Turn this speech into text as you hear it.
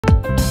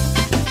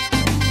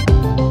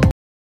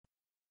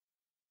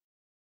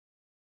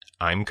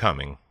I'm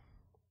coming.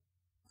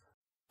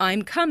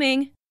 I'm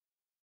coming.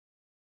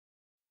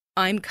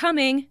 I'm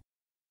coming.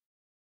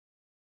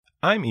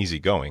 I'm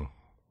easygoing.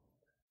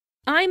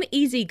 I'm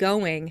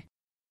easygoing.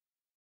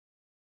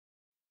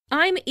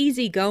 I'm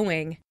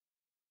easygoing.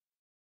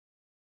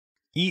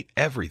 Eat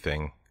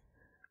everything.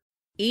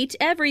 Eat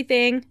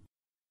everything.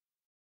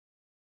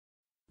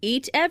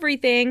 Eat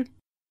everything.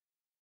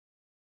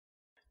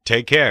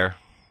 Take care.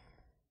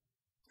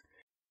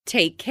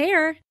 Take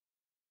care.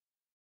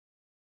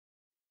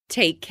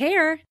 Take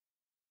care.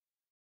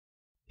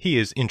 He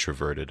is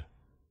introverted.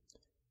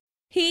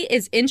 He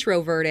is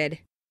introverted.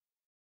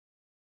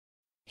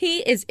 He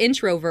is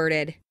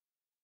introverted.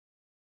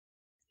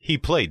 He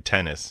played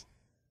tennis.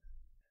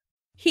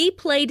 He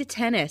played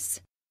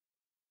tennis.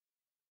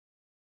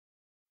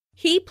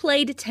 He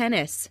played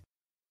tennis.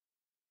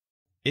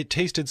 It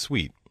tasted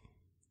sweet.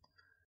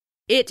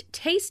 It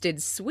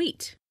tasted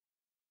sweet.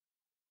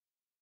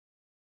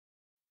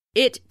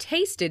 It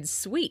tasted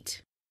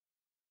sweet.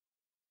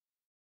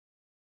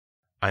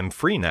 I'm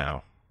free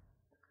now.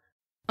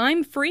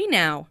 I'm free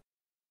now.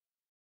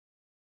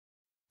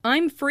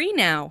 I'm free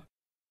now.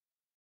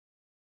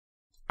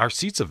 Are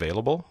seats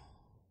available?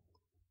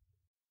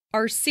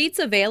 Are seats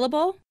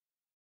available?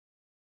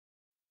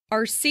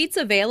 Are seats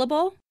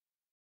available?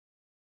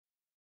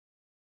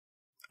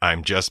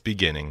 I'm just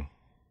beginning.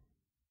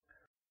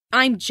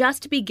 I'm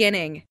just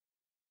beginning.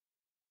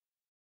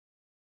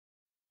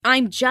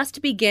 I'm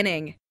just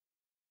beginning.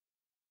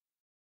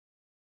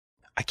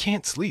 I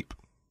can't sleep.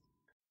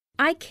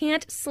 I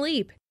can't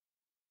sleep.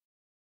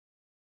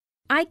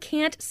 I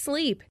can't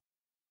sleep.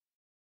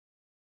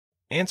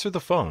 Answer the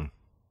phone.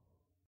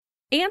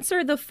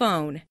 Answer the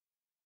phone.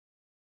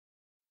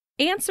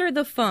 Answer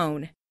the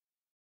phone.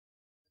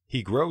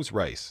 He grows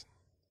rice.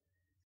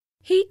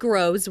 He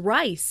grows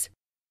rice.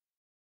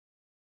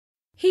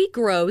 He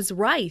grows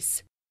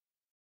rice.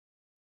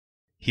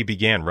 He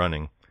began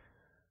running.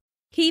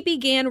 He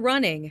began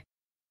running.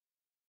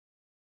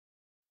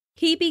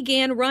 He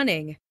began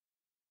running.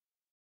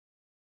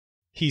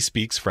 He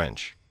speaks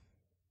French.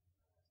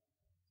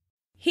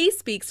 He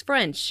speaks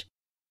French.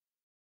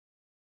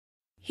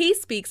 He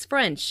speaks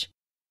French.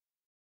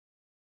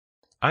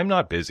 I'm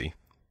not busy.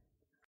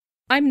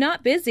 I'm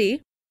not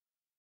busy.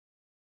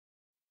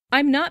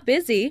 I'm not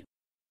busy.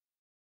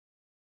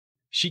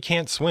 She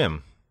can't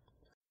swim.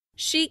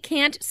 She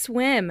can't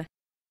swim.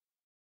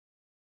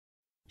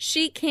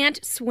 She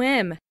can't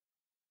swim.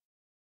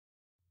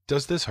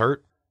 Does this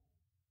hurt?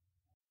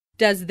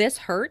 Does this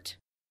hurt?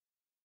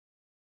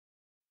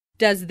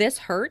 Does this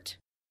hurt?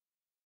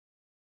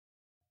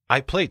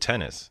 I play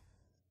tennis.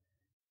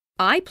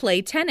 I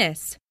play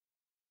tennis.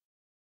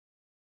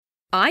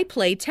 I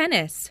play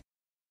tennis.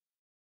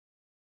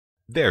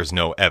 There's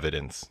no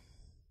evidence.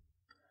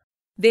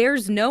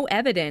 There's no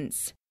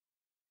evidence.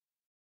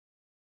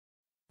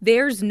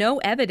 There's no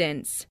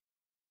evidence.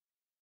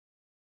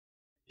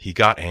 He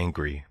got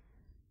angry.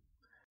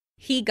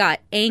 He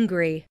got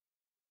angry.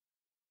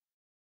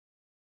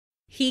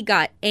 He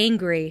got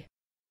angry.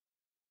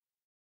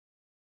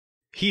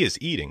 He is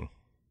eating.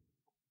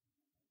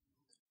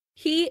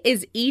 He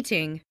is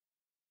eating.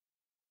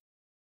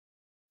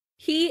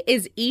 He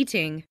is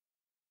eating.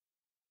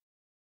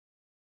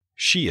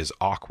 She is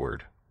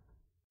awkward.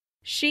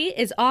 She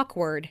is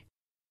awkward.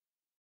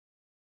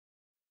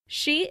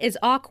 She is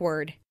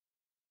awkward.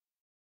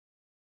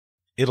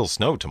 It'll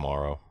snow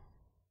tomorrow.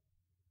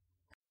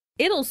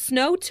 It'll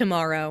snow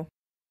tomorrow.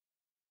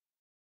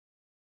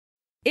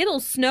 It'll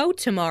snow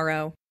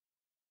tomorrow.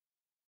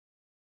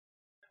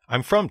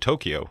 I'm from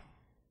Tokyo.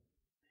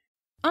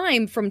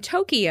 I'm from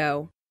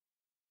Tokyo.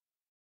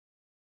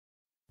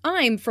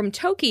 I'm from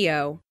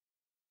Tokyo.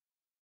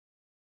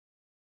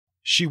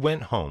 She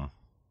went home.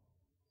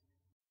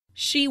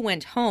 She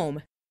went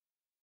home.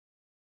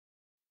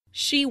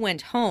 She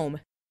went home.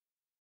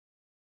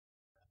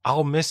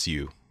 I'll miss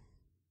you.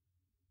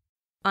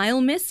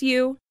 I'll miss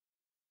you.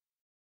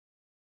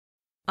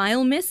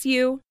 I'll miss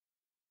you.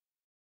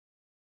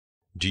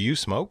 Do you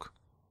smoke?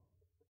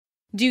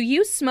 Do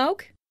you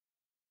smoke?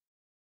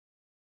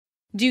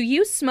 Do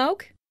you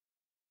smoke?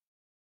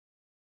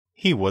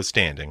 He was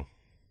standing.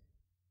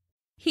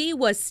 He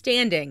was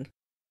standing.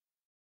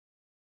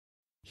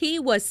 He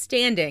was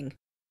standing.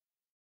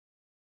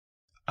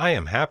 I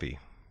am happy.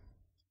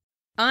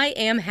 I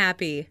am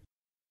happy.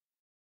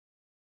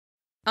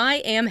 I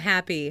am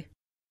happy.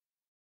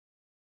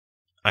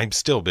 I'm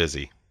still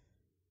busy.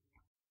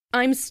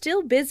 I'm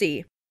still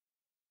busy.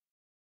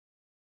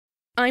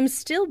 I'm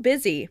still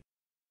busy.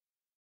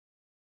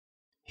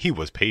 He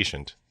was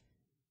patient.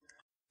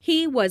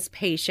 He was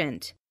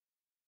patient.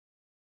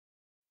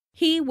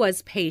 He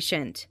was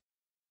patient.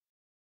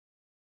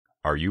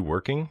 Are you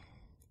working?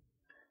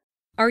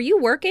 Are you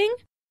working?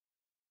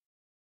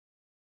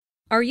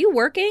 Are you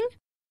working?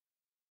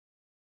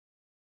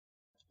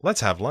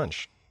 Let's have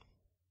lunch.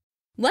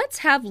 Let's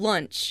have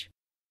lunch.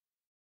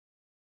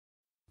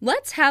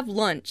 Let's have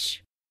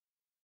lunch.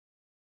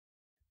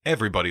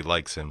 Everybody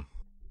likes him.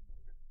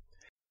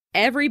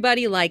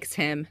 Everybody likes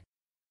him.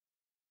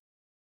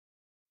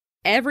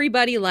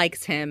 Everybody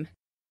likes him.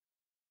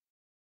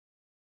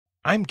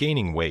 I'm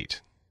gaining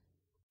weight.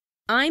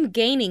 I'm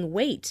gaining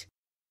weight.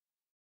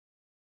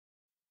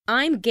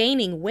 I'm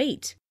gaining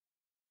weight.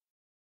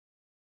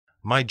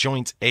 My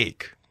joints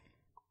ache.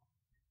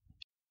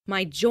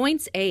 My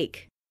joints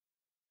ache.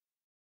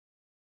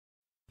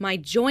 My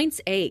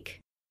joints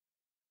ache.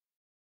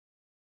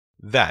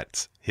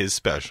 That's his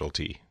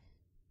specialty.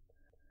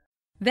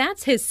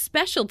 That's his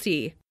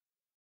specialty.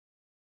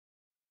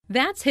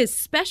 That's his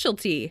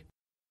specialty.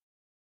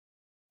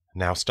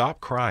 Now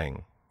stop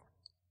crying.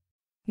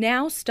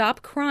 Now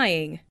stop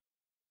crying.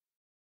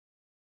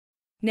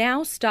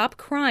 Now stop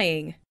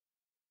crying.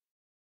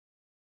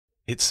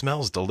 It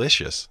smells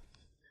delicious.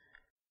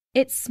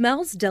 It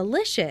smells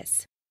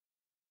delicious.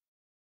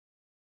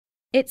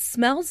 It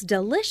smells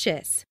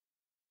delicious.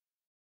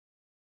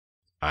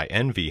 I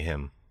envy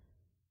him.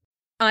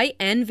 I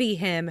envy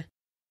him.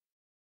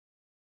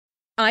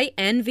 I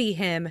envy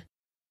him.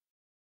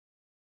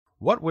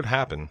 What would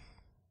happen?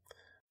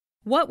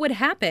 What would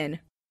happen?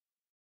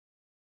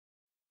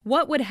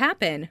 What would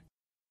happen?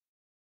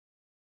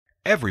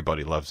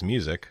 Everybody loves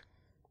music.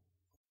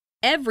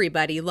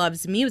 Everybody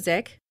loves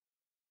music.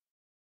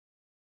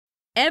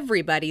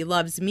 Everybody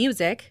loves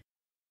music.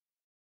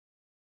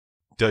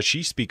 Does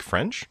she speak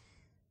French?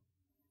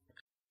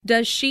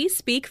 Does she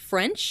speak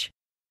French?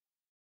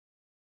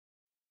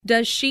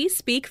 Does she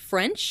speak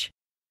French?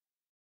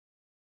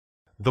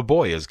 The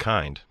boy is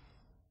kind.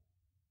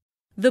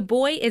 The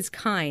boy is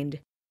kind.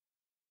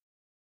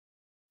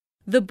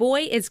 The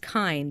boy is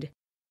kind.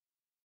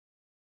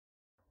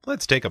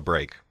 Let's take a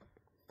break.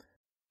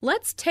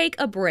 Let's take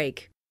a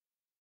break.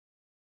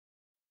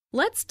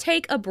 Let's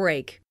take a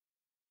break.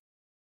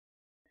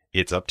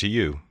 It's up to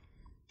you.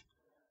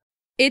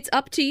 It's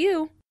up to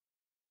you.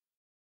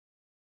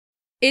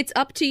 It's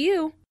up to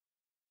you.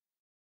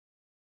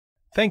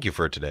 Thank you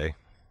for today.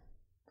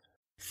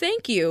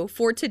 Thank you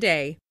for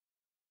today.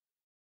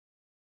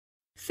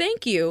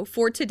 Thank you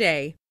for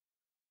today.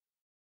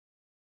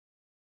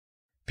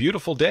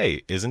 Beautiful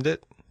day, isn't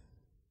it?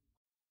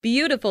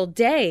 Beautiful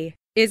day,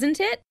 isn't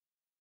it?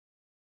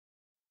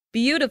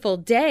 Beautiful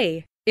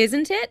day,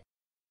 isn't it?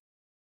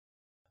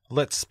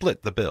 Let's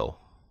split the bill.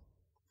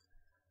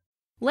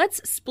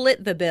 Let's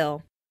split the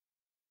bill.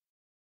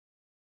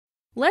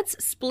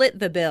 Let's split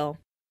the bill.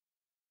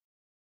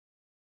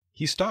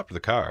 He stopped the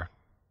car.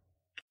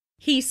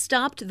 He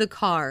stopped the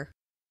car.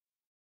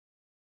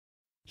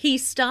 He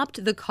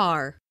stopped the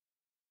car.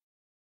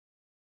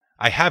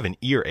 I have an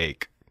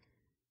earache.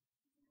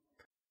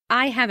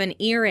 I have an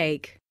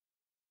earache.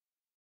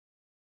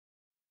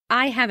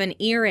 I have an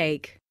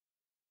earache.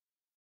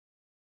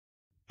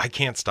 I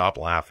can't stop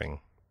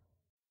laughing.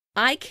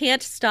 I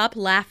can't stop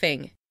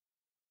laughing.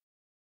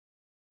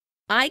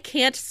 I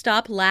can't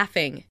stop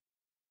laughing.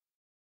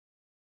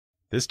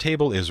 This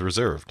table is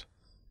reserved.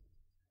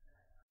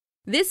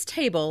 This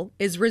table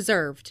is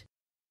reserved.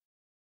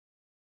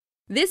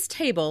 This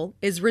table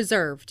is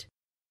reserved.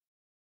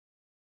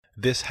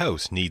 This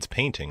house needs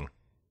painting.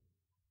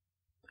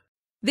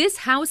 This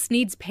house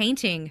needs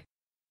painting.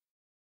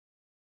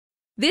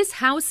 This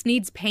house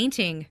needs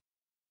painting.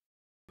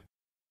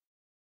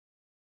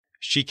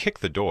 She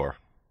kicked the door.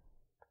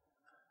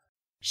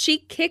 She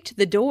kicked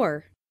the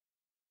door.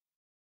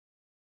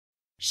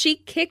 She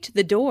kicked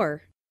the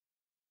door.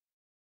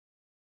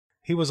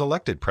 He was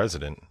elected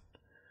president.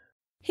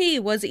 He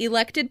was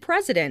elected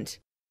president.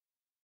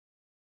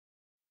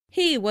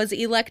 He was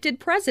elected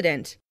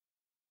president.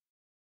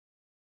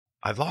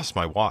 I lost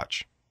my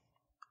watch.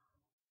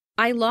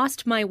 I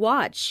lost my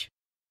watch.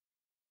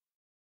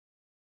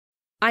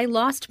 I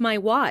lost my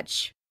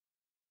watch.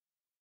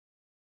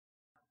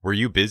 Were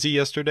you busy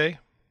yesterday?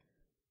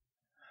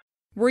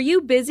 Were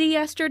you busy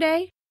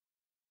yesterday?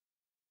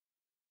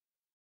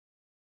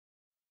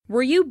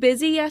 Were you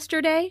busy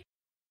yesterday?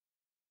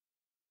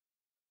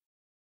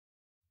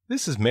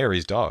 This is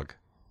Mary's dog.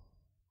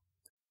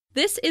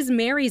 This is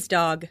Mary's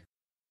dog.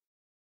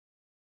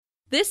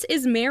 This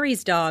is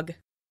Mary's dog.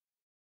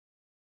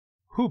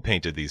 Who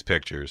painted these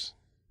pictures?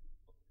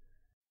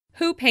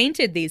 Who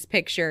painted these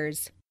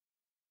pictures?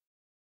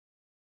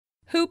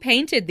 Who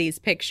painted these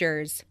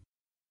pictures?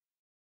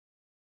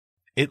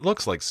 It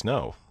looks like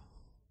snow.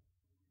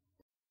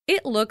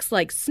 It looks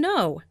like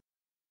snow.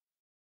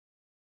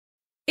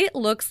 It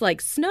looks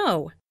like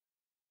snow.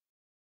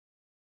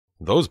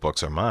 Those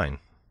books are mine.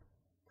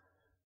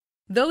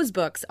 Those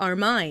books are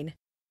mine.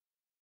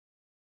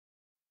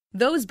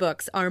 Those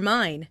books are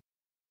mine.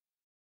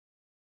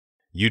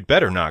 You'd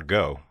better not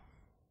go.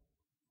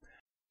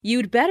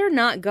 You'd better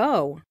not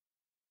go.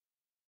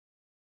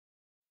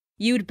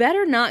 You'd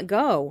better not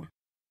go.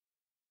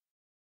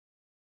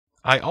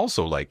 I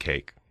also like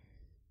cake.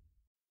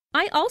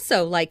 I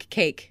also like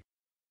cake.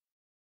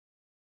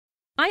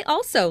 I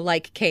also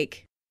like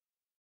cake.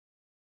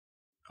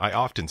 I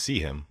often see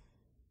him.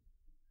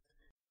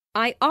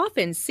 I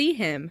often see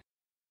him.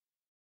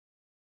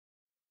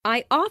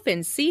 I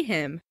often see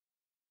him.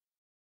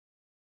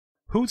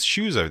 Whose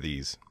shoes are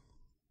these?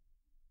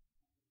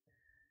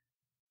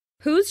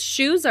 Whose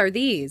shoes are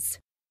these?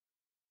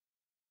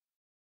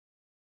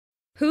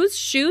 Whose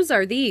shoes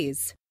are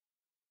these?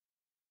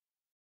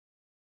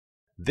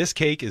 This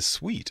cake is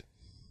sweet.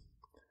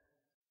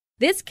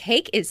 This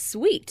cake is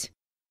sweet.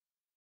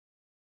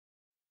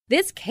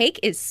 This cake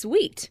is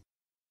sweet.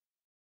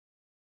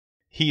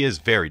 He is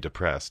very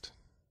depressed.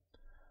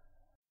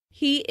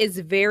 He is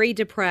very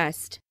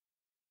depressed.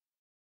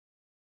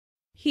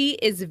 He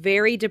is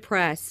very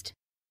depressed.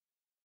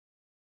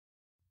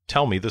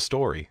 Tell me the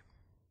story.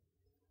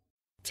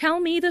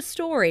 Tell me the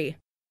story.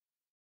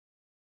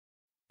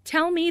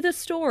 Tell me the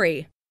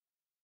story.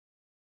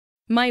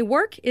 My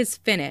work is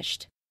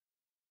finished.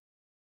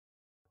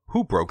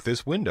 Who broke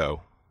this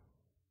window?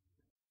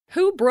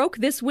 Who broke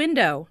this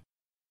window?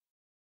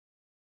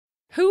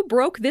 Who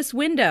broke this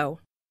window?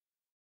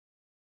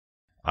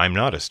 I'm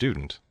not a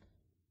student.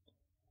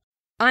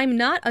 I'm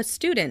not a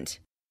student.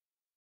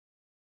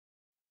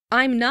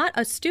 I'm not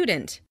a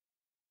student.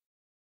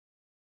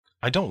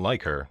 I don't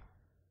like her.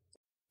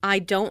 I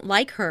don't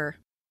like her.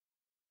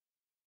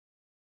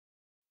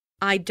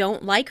 I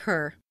don't like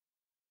her.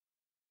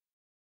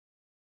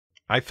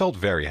 I felt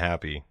very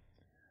happy.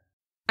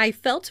 I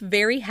felt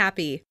very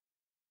happy.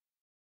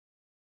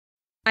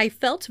 I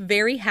felt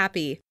very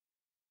happy.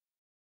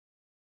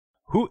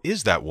 Who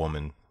is that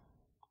woman?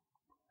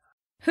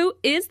 Who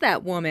is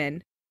that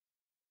woman?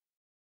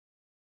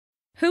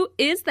 Who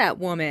is that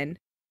woman?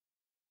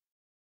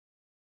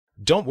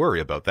 Don't worry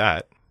about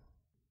that.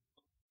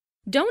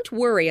 Don't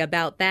worry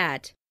about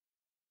that.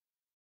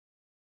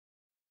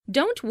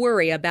 Don't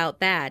worry about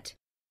that.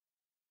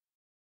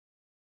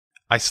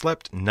 I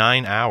slept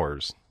 9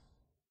 hours.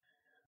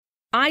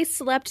 I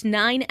slept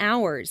 9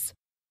 hours.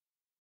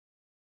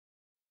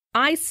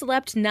 I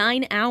slept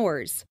 9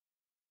 hours.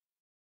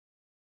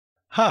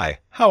 Hi,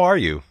 how are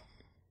you?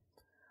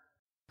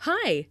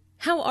 Hi,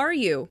 how are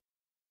you?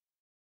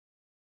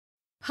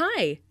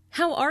 Hi,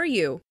 how are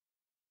you?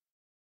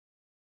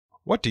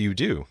 What do you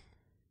do?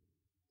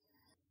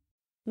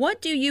 What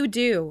do you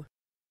do?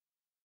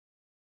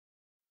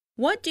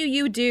 What do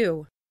you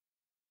do?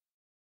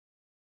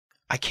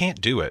 I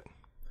can't do it.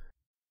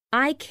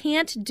 I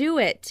can't do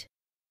it.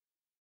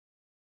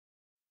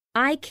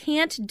 I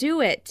can't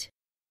do it.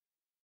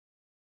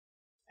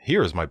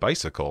 Here is my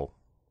bicycle.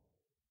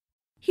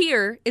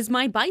 Here is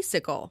my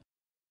bicycle.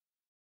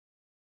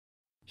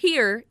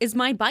 Here is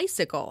my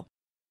bicycle.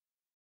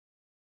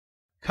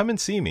 Come and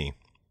see me.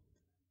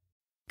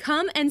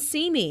 Come and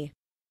see me.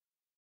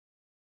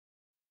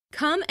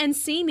 Come and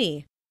see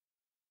me.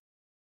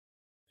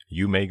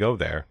 You may go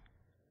there.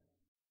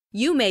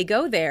 You may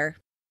go there.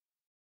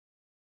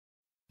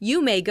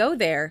 You may go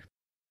there.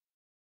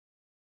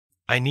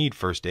 I need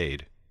first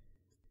aid.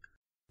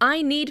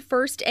 I need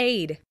first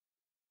aid.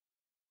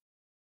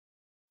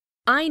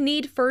 I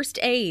need first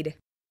aid.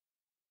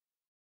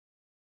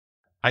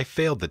 I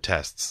failed the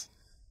tests.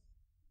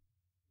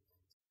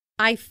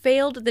 I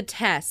failed the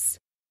tests.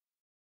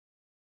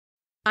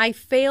 I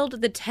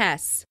failed the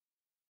tests.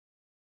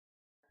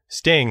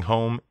 Staying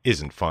home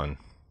isn't fun.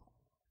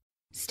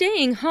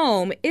 Staying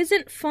home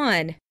isn't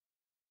fun.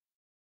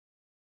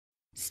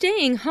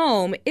 Staying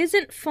home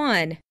isn't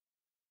fun.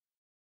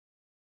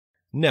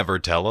 Never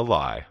tell a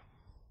lie.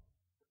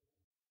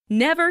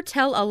 Never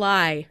tell a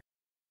lie.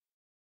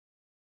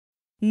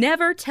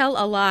 Never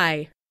tell a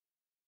lie.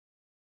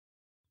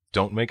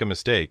 Don't make a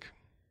mistake.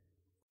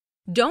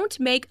 Don't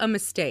make a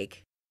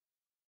mistake.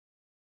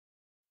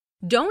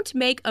 Don't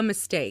make a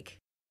mistake.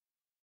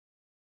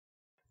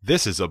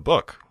 This is a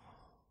book.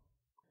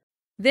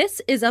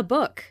 This is a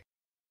book.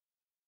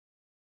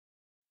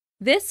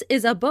 This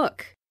is a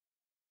book.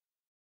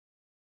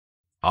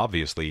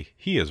 Obviously,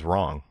 he is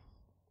wrong.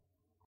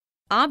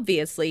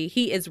 Obviously,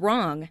 he is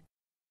wrong.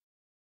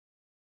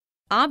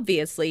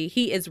 Obviously,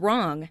 he is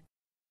wrong.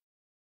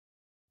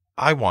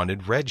 I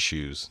wanted red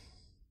shoes.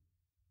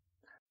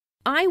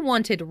 I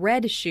wanted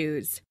red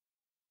shoes.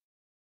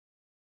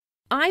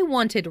 I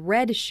wanted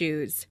red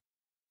shoes.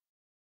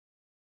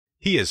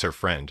 He is her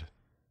friend.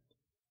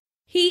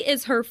 He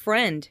is her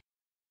friend.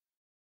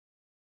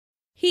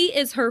 He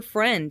is her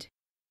friend.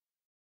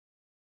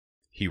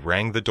 He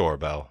rang the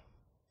doorbell.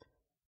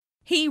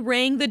 He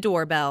rang the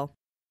doorbell.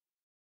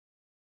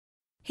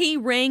 He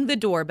rang the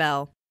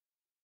doorbell.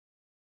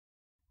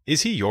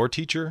 Is he your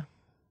teacher?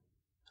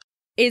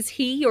 Is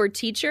he your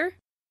teacher?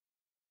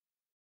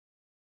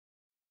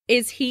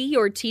 Is he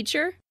your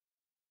teacher?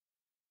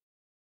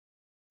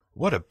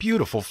 What a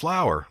beautiful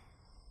flower.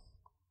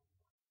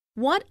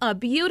 What a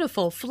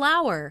beautiful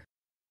flower.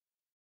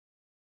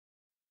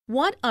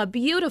 What a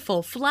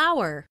beautiful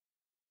flower.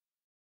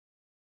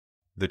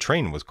 The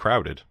train was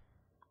crowded.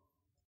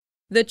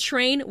 The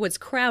train was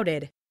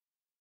crowded.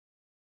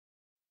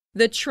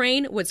 The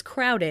train was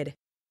crowded.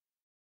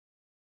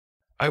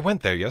 I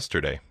went there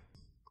yesterday.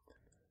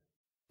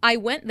 I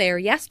went there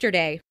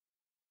yesterday.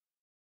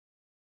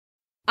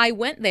 I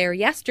went there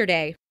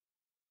yesterday.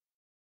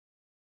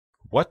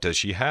 What does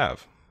she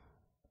have?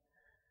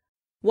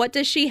 What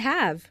does she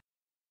have?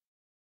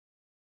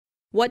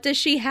 What does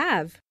she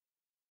have?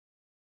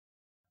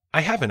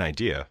 I have an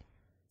idea.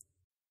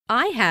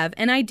 I have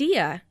an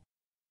idea.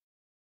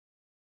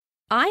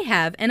 I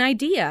have an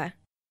idea.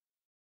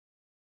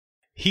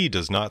 He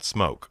does not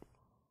smoke.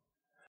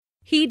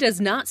 He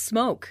does not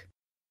smoke.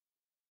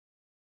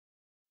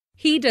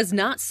 He does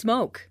not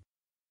smoke.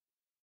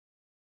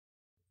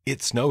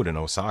 It snowed in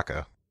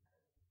Osaka.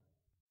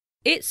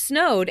 It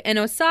snowed in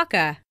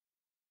Osaka.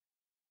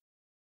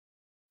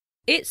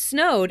 It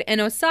snowed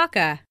in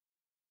Osaka.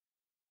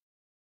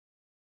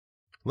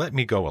 Let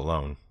me go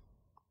alone.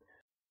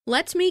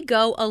 Let me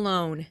go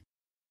alone.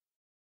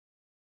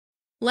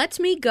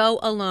 Let me go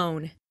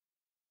alone.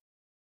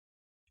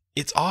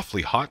 It's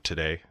awfully hot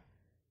today.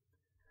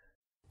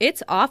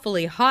 It's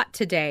awfully hot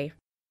today.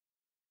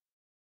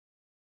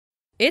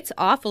 It's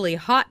awfully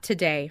hot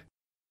today.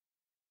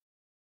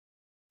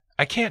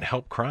 I can't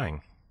help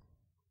crying.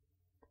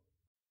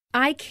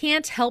 I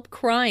can't help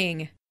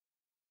crying.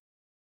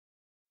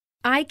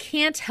 I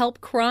can't help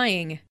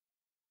crying.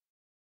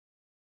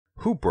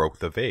 Who broke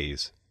the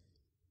vase?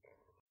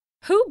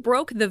 Who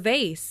broke the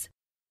vase?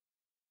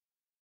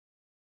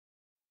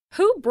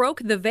 Who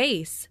broke the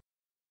vase?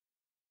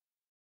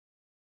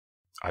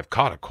 I've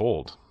caught a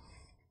cold.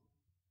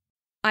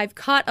 I've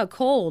caught a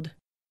cold.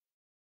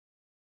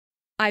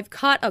 I've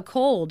caught a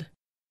cold.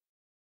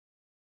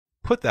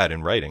 Put that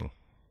in writing.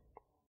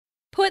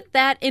 Put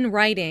that in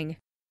writing.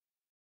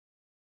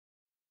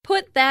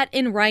 Put that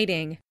in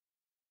writing.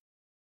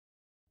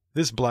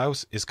 This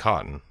blouse is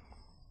cotton.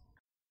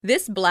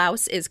 This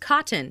blouse is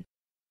cotton.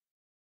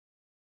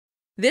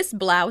 This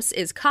blouse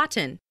is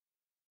cotton.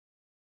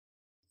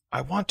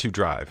 I want to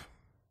drive.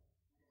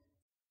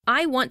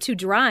 I want to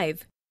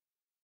drive.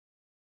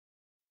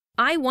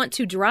 I want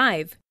to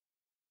drive.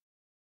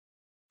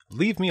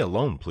 Leave me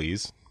alone,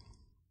 please.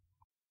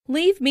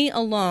 Leave me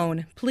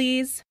alone,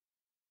 please.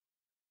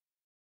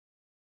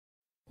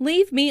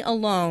 Leave me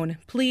alone,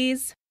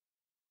 please.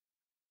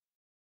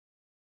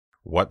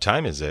 What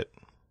time is it?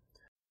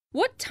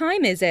 What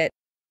time is it?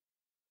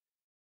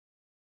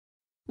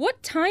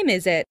 What time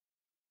is it?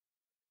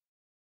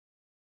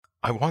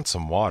 I want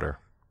some water.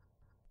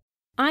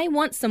 I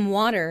want some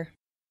water.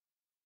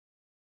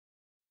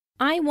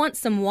 I want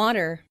some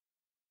water.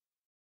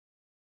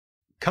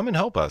 Come and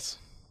help us.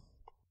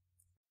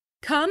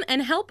 Come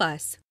and help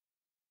us.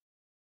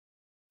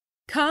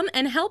 Come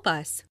and help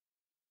us.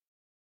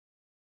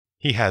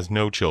 He has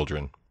no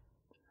children.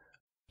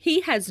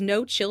 He has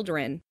no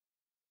children.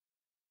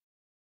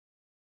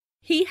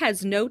 He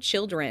has no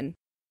children.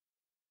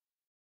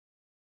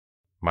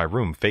 My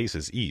room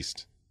faces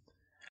east.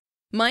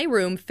 My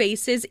room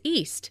faces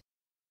east.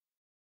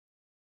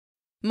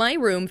 My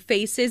room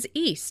faces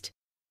east.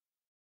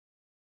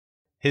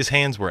 His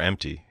hands were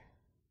empty.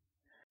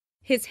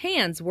 His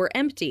hands were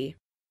empty.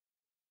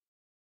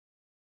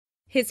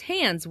 His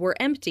hands were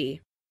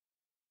empty.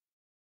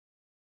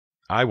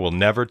 I will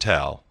never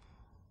tell.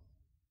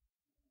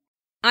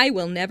 I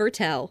will never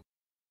tell.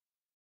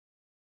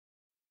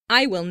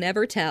 I will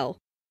never tell.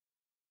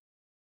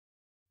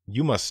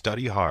 You must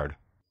study hard.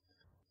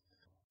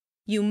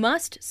 You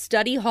must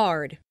study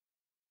hard.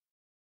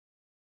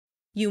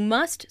 You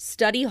must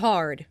study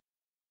hard.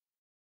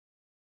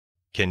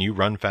 Can you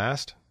run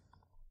fast?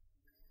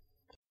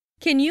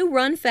 Can you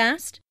run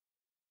fast?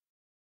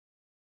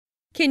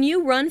 Can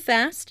you run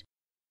fast?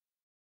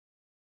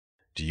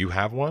 Do you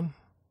have one?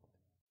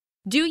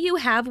 Do you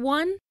have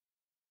one?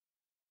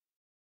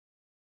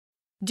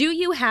 Do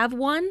you have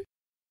one?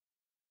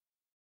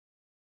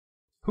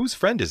 Whose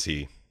friend is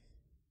he?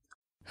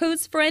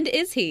 Whose friend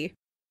is he?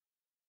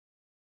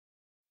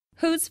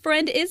 Whose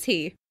friend is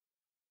he?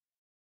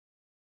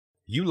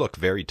 You look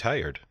very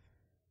tired.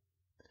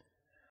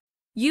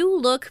 You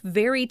look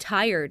very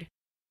tired.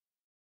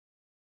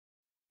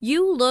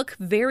 You look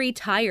very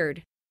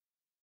tired.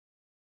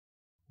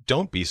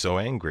 Don't be so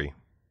angry.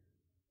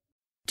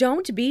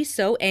 Don't be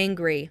so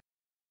angry.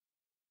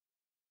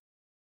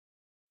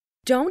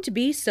 Don't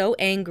be so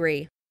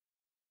angry.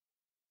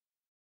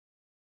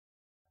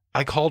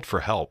 I called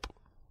for help.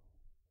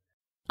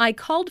 I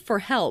called for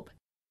help.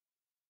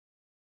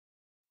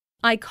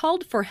 I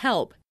called for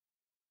help.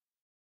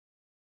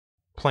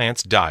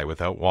 Plants die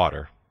without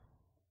water.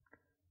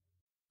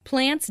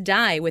 Plants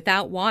die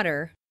without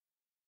water.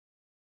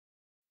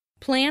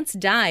 Plants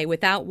die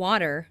without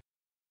water.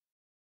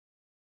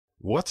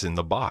 What's in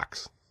the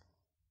box?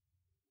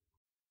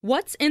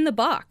 What's in the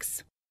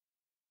box?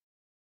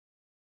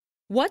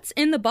 What's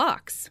in the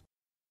box?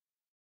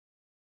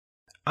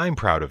 I'm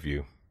proud of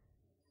you.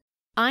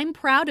 I'm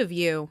proud of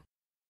you.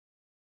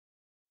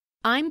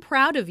 I'm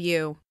proud of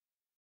you.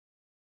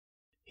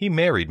 He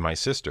married my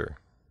sister.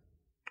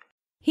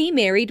 He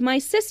married my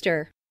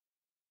sister.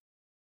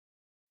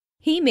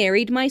 He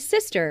married my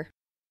sister.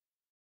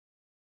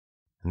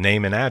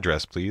 Name and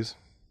address, please.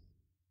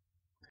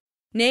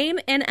 Name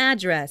and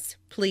address,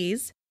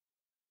 please.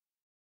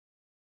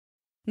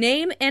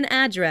 Name and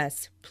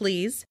address,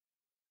 please.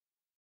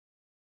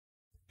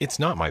 It's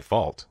not my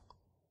fault.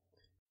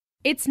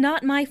 It's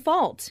not my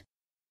fault.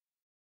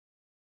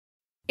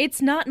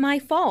 It's not my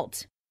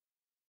fault.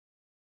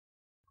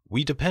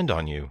 We depend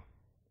on you.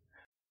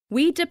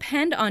 We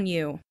depend on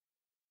you.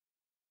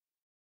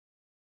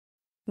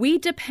 We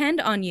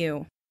depend on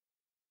you.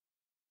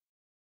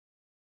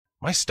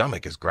 My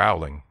stomach is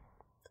growling.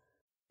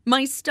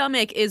 My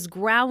stomach is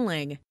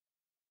growling.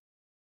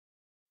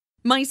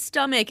 My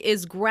stomach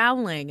is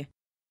growling.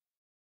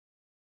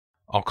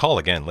 I'll call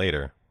again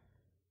later.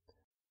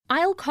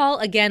 I'll call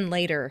again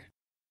later.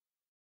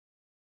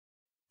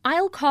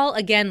 I'll call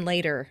again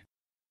later.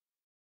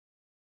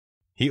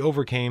 He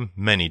overcame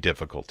many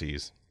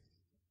difficulties.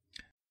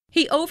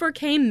 He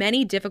overcame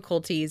many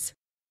difficulties.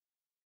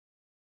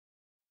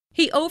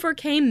 He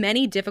overcame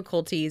many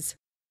difficulties.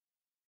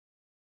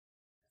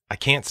 I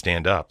can't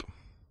stand up.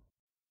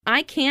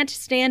 I can't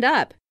stand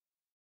up.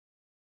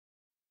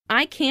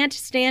 I can't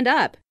stand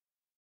up.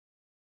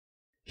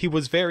 He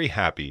was very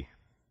happy.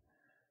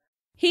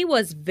 He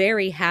was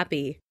very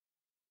happy.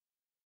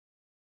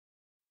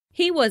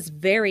 He was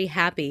very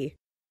happy.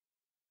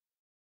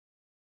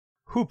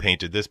 Who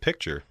painted this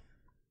picture?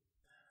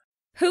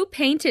 Who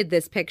painted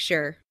this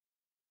picture?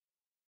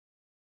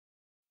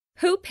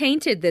 Who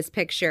painted this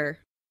picture?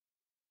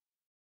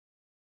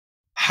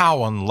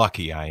 How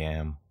unlucky I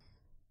am.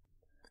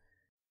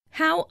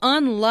 How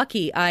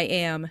unlucky I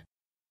am.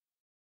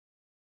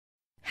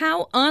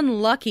 How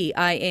unlucky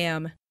I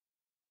am.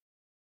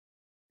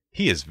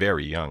 He is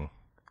very young.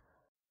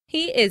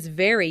 He is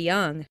very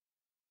young.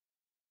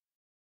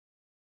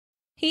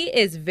 He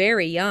is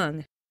very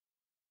young.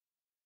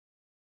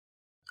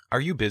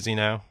 Are you busy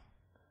now?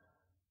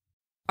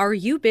 Are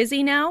you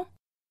busy now?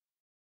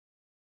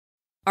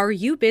 Are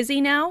you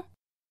busy now?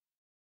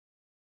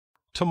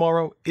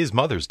 Tomorrow is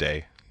Mother's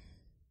Day.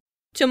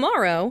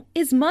 Tomorrow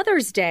is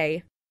Mother's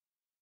Day.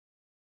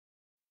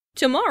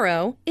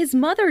 Tomorrow is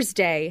Mother's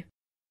Day.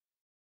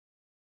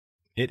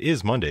 It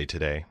is Monday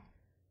today.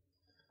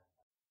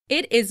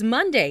 It is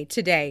Monday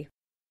today.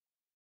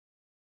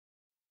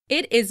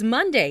 It is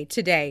Monday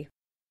today.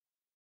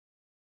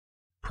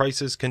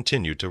 Prices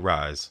continue to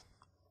rise.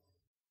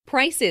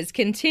 Prices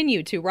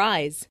continue to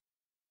rise.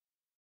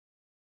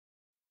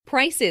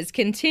 Prices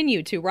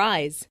continue to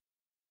rise.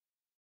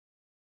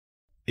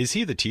 Is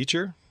he the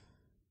teacher?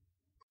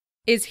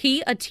 Is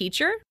he a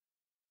teacher?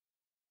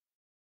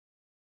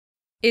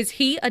 Is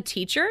he a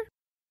teacher?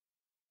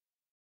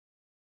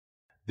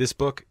 This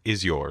book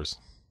is yours.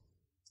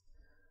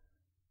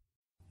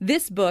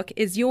 This book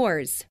is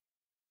yours.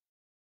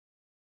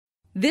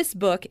 This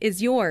book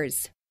is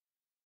yours.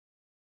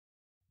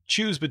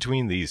 Choose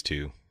between these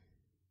two.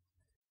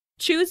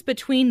 Choose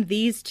between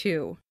these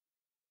two.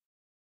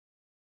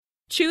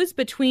 Choose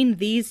between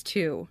these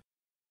two.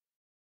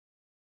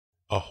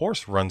 A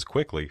horse runs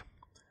quickly.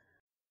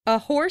 A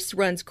horse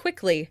runs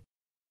quickly.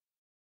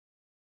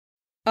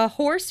 A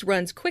horse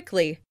runs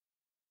quickly.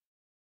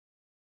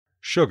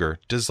 Sugar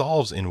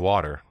dissolves in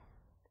water.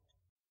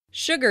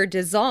 Sugar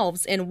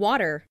dissolves in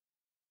water.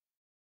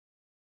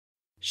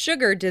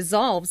 Sugar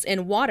dissolves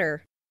in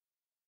water.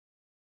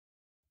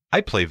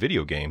 I play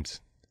video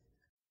games.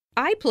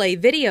 I play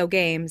video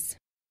games.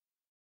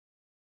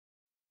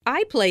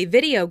 I play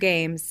video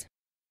games.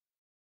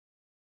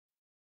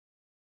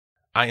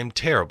 I am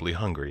terribly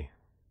hungry.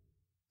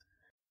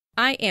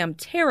 I am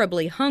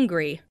terribly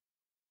hungry.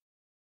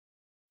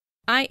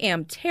 I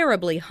am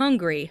terribly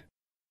hungry.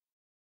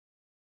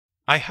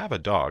 I have a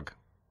dog.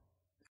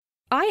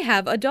 I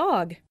have a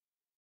dog.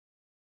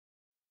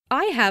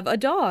 I have a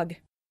dog.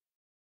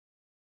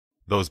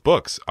 Those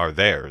books are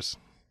theirs.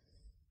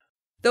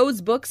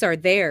 Those books are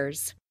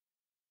theirs.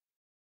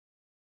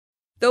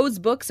 Those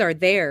books are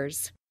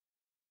theirs.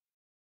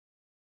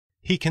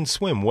 He can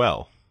swim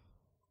well.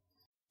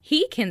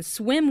 He can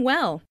swim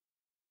well.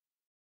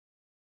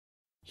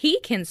 He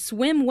can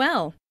swim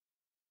well.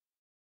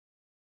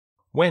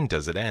 When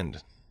does it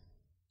end?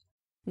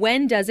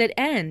 When does it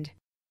end?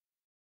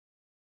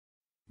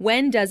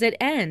 When does it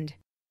end?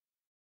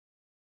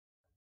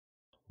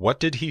 What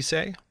did he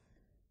say?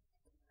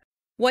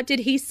 What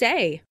did he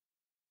say?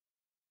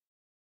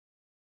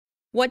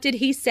 What did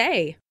he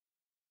say?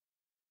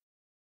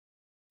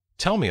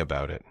 Tell me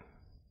about it.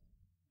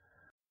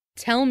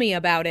 Tell me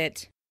about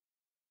it.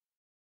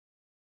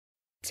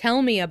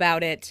 Tell me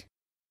about it.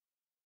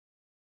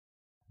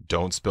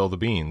 Don't spill the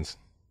beans.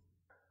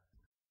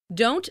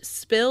 Don't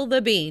spill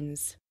the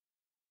beans.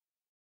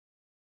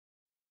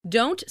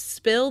 Don't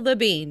spill the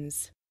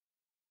beans.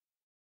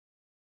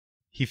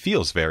 He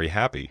feels very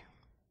happy.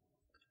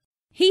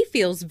 He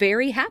feels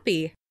very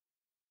happy.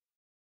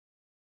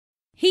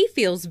 He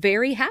feels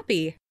very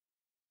happy.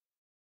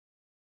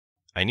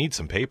 I need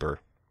some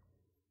paper.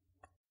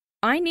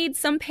 I need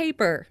some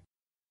paper.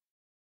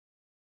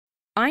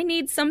 I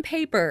need some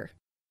paper.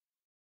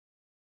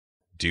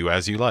 Do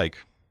as you like.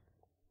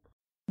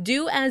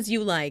 Do as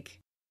you like.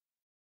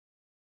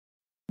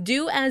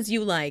 Do as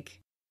you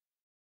like.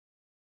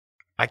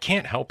 I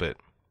can't help it.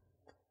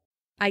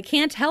 I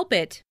can't help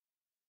it.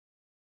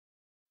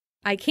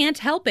 I can't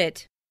help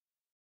it.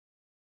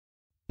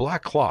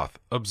 Black cloth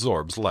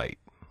absorbs light.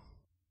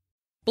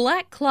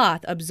 Black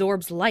cloth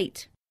absorbs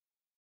light.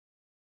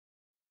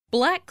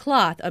 Black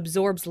cloth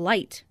absorbs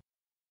light.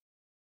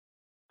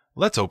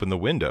 Let's open the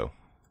window.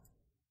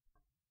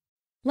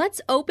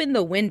 Let's open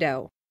the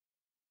window.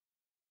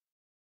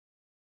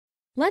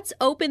 Let's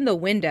open the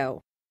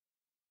window.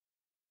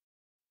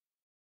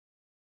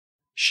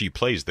 She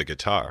plays the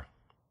guitar.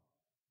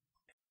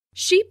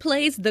 She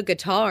plays the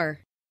guitar.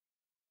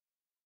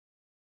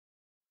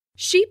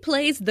 She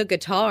plays the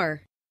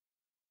guitar.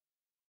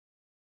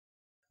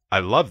 I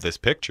love this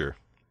picture.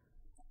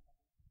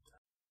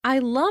 I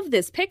love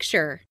this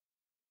picture.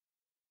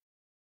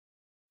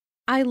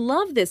 I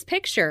love this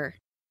picture.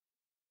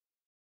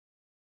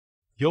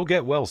 You'll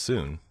get well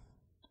soon.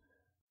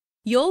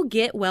 You'll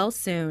get well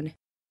soon.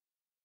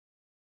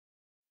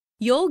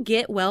 You'll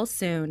get well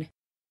soon.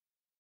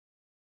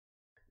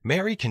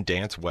 Mary can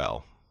dance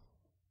well.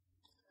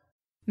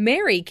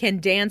 Mary can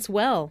dance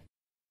well.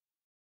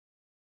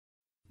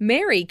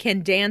 Mary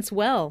can dance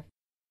well.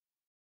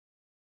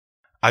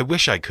 I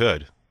wish I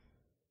could.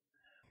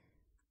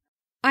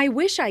 I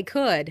wish I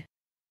could.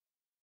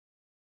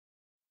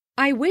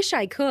 I wish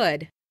I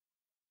could.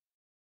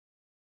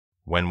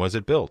 When was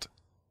it built?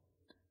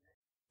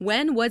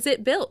 When was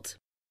it built?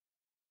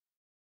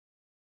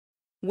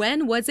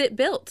 When was it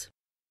built?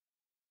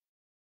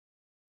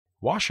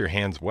 Wash your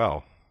hands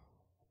well.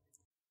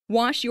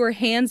 Wash your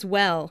hands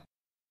well.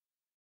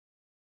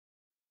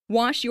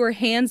 Wash your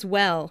hands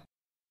well.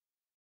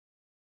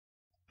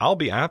 I'll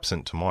be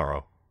absent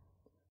tomorrow.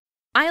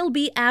 I'll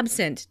be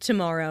absent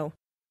tomorrow.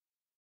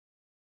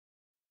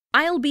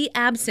 I'll be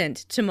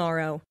absent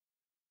tomorrow.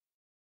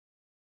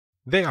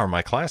 They are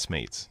my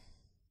classmates.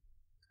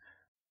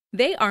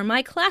 They are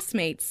my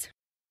classmates.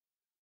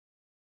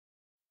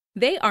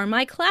 They are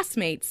my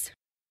classmates.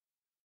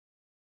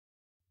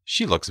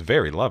 She looks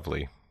very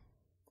lovely.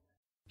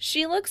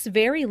 She looks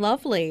very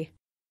lovely.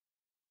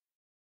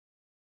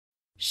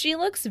 She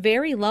looks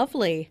very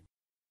lovely.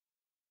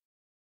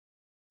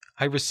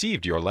 I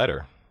received your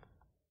letter.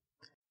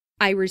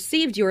 I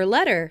received your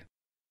letter.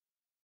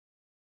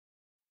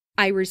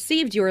 I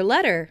received your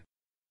letter.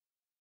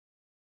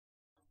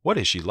 What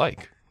is she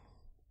like?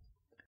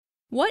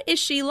 What is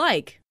she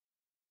like?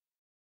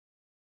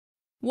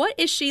 What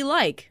is she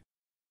like?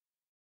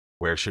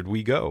 Where should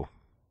we go?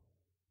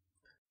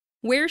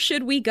 Where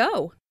should we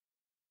go?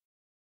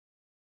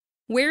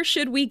 Where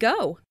should we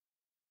go?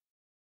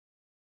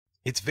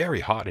 It's very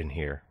hot in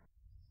here.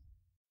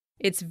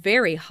 It's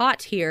very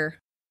hot here.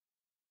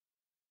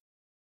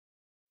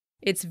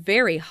 It's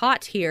very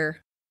hot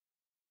here.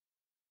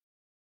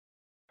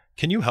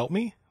 Can you help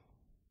me?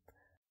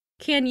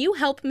 Can you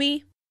help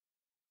me?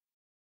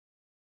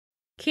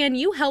 Can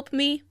you help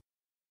me?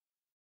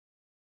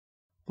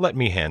 Let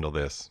me handle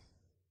this.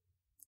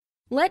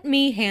 Let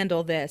me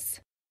handle this.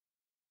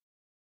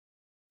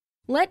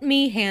 Let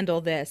me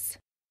handle this.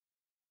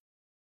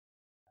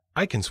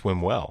 I can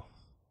swim well.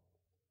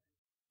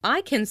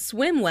 I can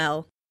swim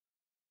well.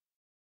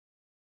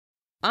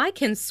 I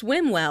can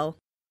swim well.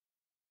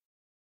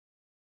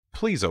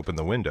 Please open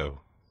the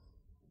window.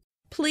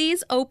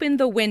 Please open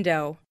the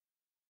window.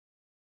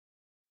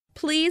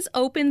 Please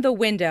open the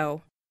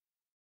window.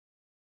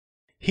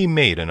 He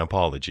made an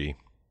apology.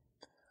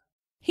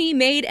 He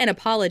made an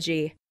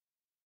apology.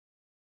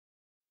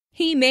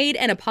 He made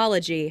an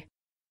apology.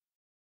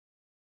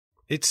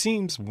 It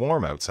seems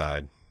warm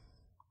outside.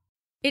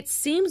 It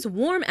seems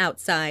warm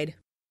outside.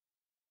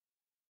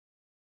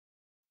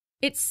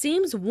 It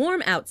seems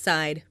warm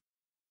outside.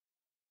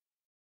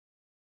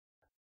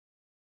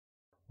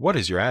 What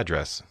is your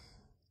address?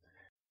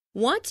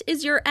 What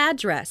is your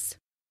address?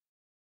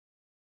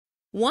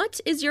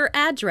 What is your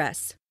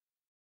address?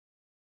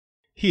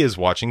 He is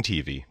watching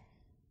TV.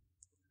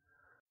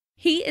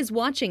 He is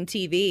watching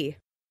TV.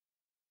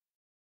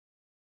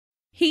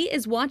 He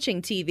is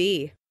watching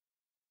TV.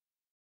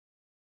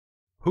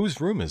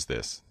 Whose room is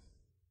this?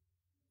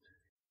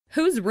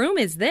 Whose room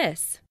is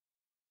this?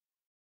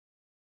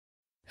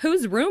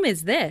 Whose room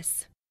is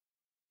this?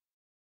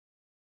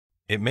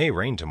 It may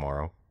rain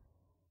tomorrow.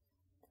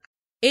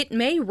 It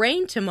may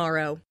rain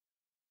tomorrow.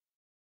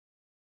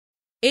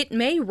 It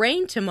may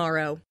rain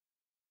tomorrow.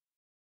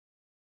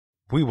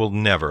 We will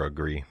never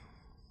agree.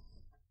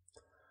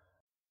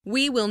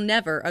 We will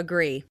never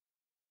agree.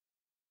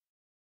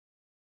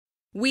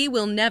 We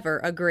will never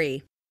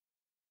agree.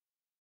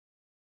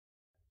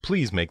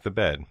 Please make the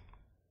bed.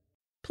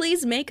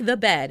 Please make the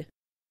bed.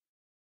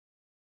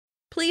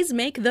 Please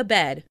make the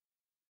bed.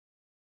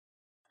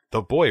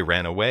 The boy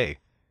ran away.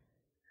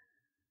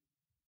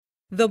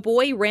 The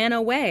boy ran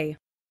away.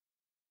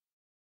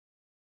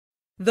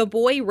 The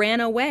boy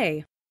ran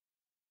away.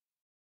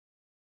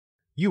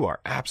 You are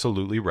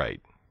absolutely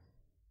right.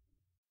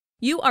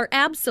 You are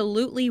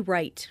absolutely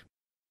right.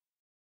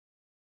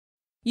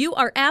 You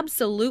are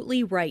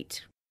absolutely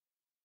right.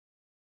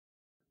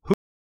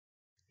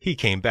 He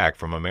came back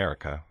from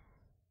America.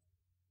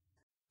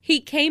 He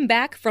came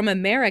back from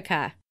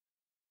America.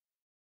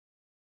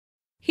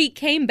 He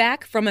came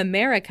back from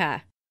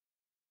America.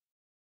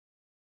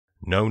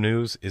 No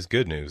news is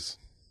good news.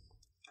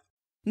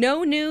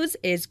 No news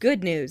is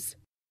good news.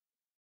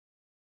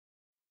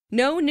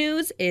 No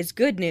news is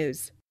good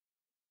news.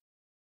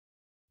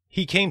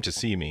 He came to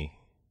see me.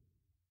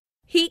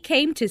 He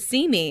came to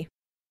see me.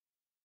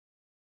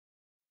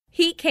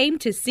 He came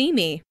to see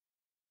me.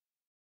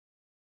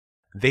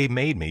 They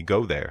made me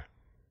go there.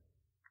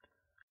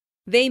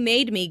 They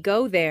made me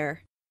go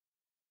there.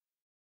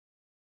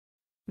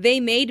 They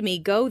made me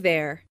go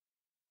there.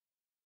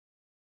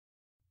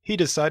 He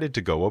decided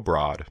to go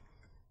abroad.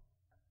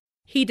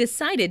 He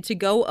decided to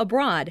go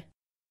abroad.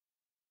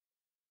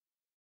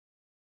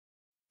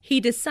 He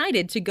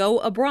decided to go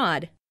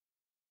abroad.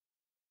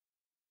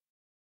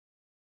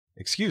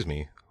 Excuse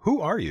me,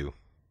 who are you?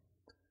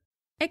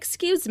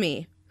 Excuse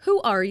me,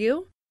 who are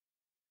you?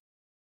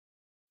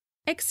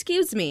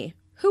 Excuse me,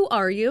 who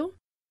are you?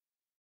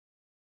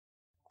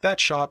 That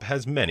shop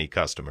has many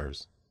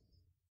customers.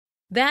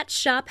 That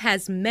shop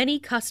has many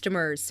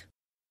customers.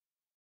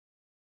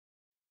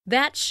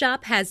 That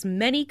shop has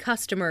many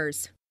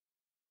customers.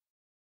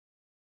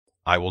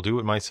 I will do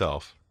it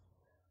myself.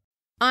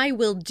 I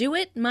will do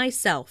it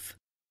myself.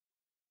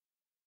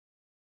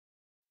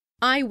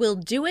 I will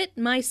do it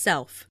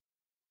myself.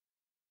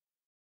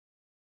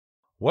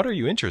 What are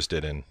you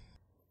interested in?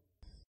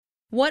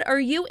 What are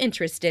you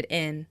interested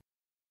in?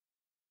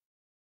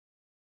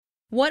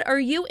 What are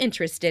you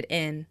interested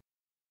in?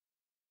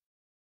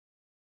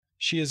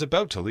 She is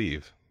about to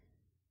leave.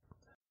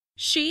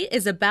 She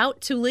is about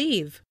to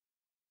leave.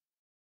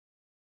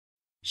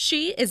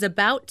 She is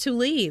about to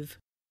leave.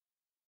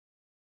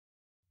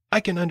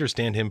 I can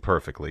understand him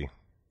perfectly.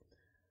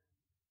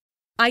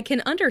 I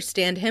can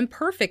understand him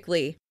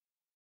perfectly.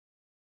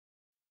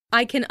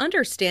 I can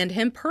understand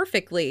him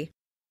perfectly.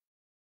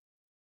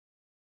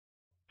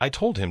 I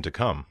told him to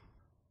come.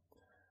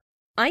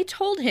 I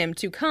told him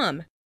to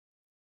come.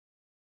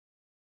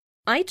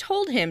 I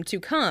told him to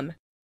come.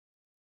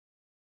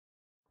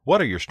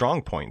 What are your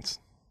strong points?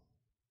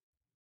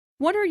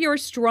 What are your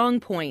strong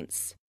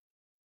points?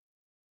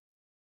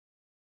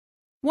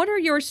 What are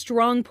your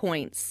strong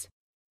points?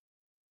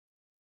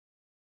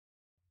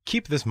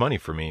 Keep this money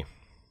for me.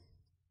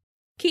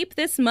 Keep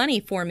this money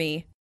for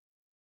me.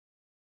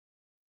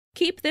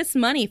 Keep this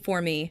money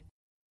for me.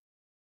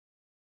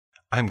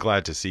 I'm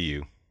glad to see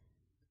you.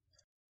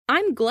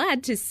 I'm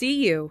glad to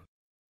see you.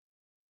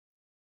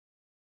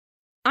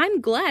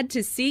 I'm glad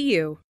to see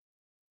you.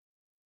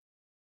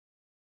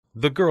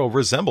 The girl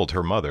resembled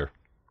her mother.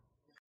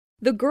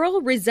 The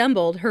girl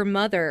resembled her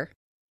mother.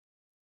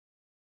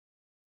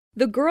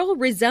 The girl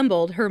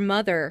resembled her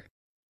mother.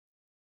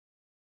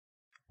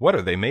 What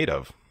are they made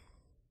of?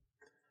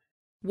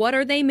 What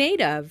are they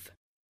made of?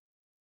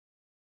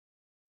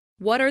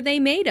 What are they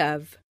made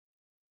of?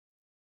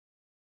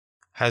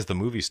 Has the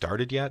movie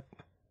started yet?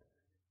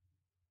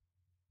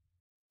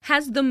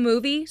 Has the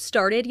movie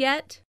started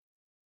yet?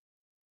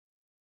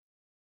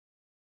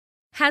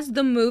 Has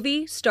the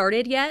movie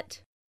started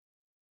yet?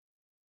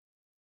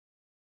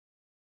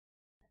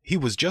 He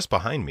was just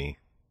behind me.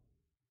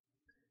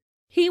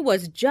 He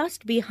was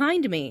just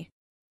behind me.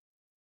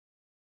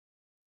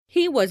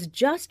 He was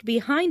just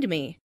behind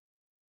me.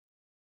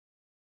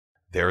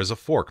 There is a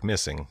fork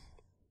missing.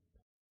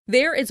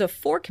 There is a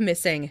fork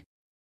missing.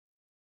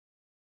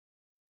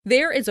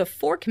 There is a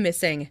fork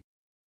missing.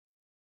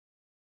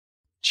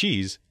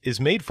 Cheese is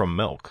made from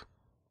milk.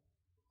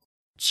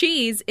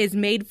 Cheese is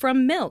made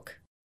from milk.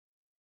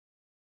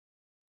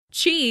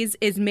 Cheese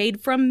is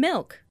made from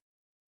milk.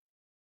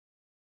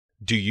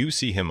 Do you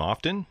see him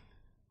often?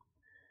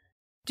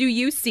 Do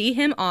you see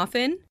him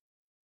often?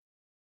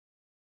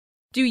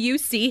 Do you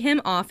see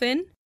him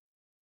often?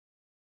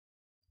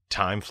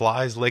 Time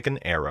flies like an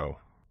arrow.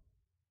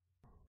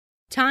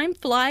 Time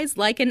flies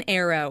like an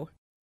arrow.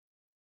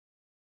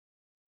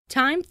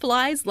 Time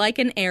flies like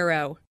an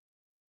arrow.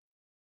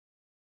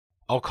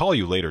 I'll call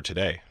you later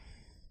today.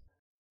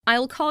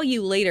 I'll call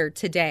you later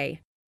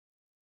today.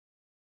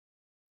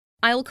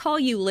 I'll call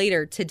you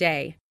later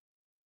today.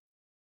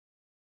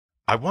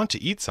 I want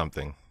to eat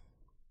something.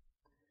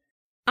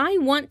 I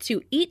want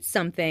to eat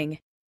something.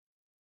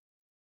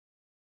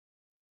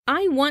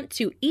 I want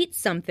to eat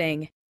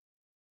something.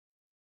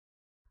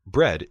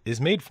 Bread is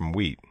made from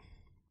wheat.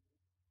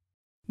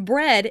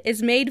 Bread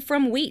is made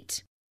from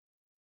wheat.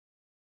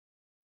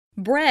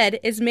 Bread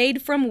is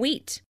made from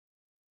wheat.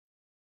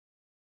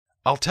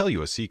 I'll tell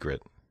you a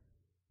secret.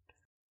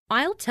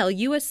 I'll tell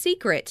you a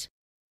secret.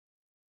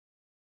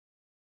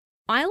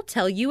 I'll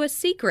tell you a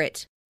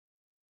secret.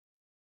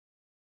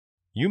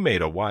 You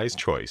made a wise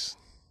choice.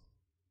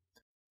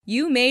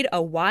 You made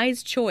a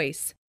wise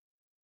choice.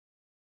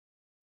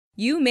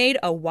 You made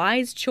a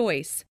wise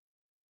choice.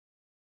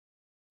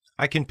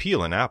 I can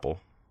peel an apple.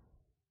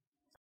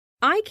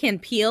 I can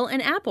peel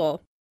an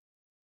apple.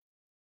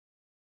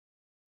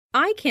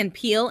 I can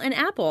peel an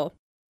apple.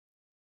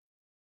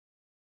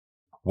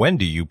 When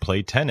do you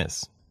play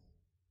tennis?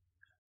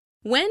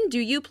 When do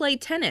you play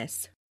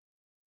tennis?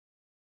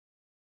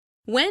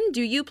 When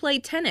do you play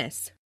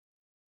tennis?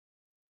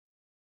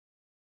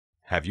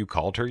 Have you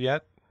called her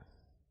yet?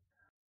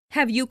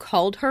 Have you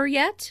called her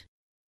yet?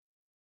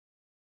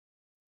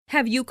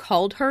 Have you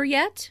called her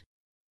yet?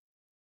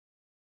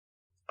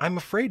 I'm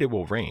afraid it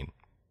will rain.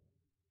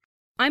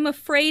 I'm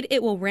afraid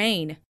it will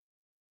rain.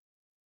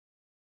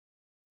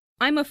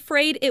 I'm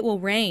afraid it will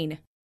rain.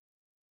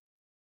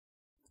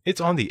 It's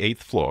on the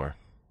 8th floor.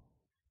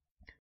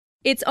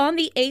 It's on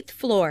the 8th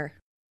floor.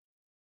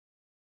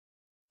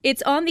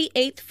 It's on the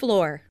 8th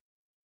floor.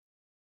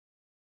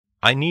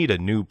 I need a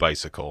new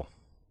bicycle.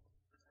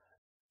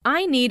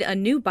 I need a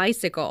new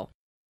bicycle.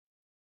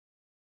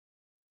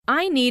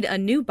 I need a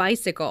new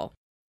bicycle.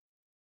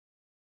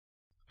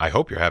 I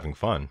hope you're having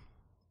fun.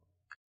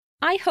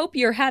 I hope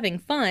you're having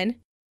fun.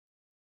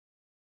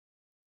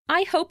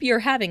 I hope you're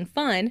having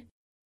fun.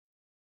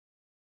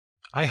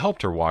 I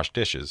helped her wash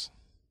dishes.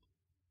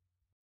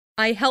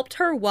 I helped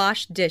her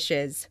wash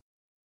dishes.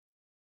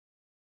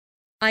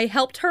 I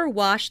helped her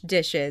wash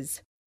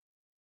dishes.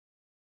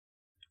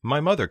 My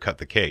mother cut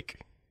the cake.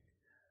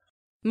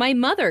 My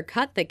mother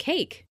cut the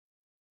cake.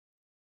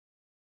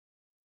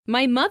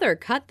 My mother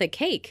cut the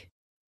cake.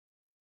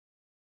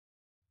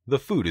 The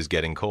food is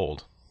getting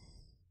cold.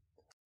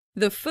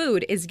 The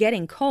food is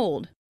getting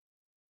cold.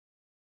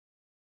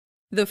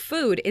 The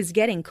food is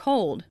getting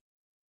cold.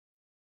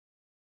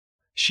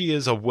 She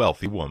is a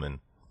wealthy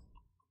woman.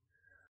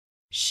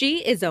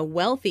 She is a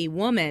wealthy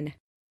woman.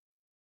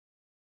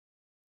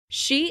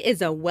 She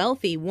is a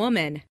wealthy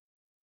woman.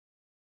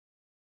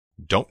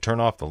 Don't turn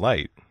off the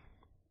light.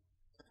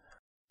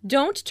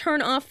 Don't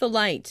turn off the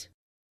light.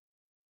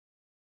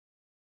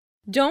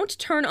 Don't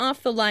turn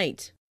off the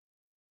light.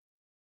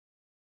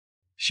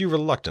 She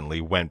reluctantly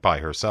went by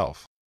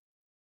herself.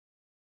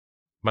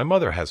 My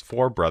mother has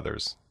 4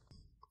 brothers.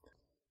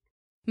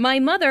 My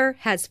mother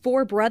has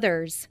 4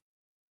 brothers.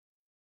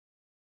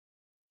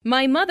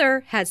 My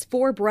mother has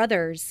 4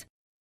 brothers.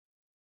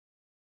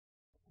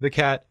 The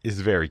cat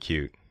is very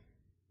cute.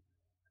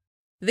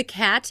 The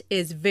cat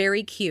is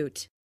very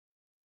cute.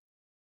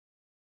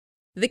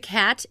 The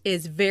cat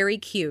is very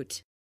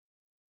cute.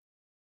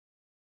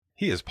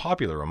 He is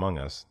popular among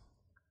us.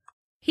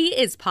 He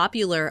is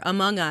popular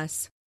among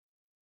us.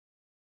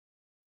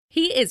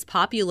 He is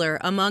popular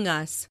among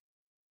us.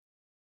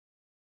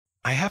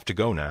 I have to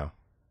go now.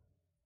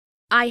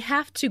 I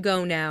have to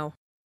go now.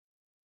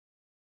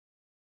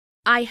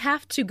 I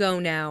have to go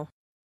now.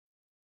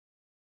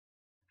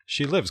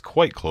 She lives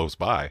quite close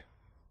by.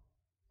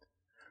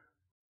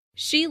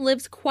 She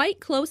lives quite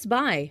close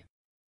by.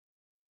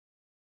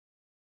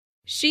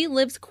 She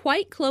lives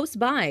quite close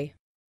by.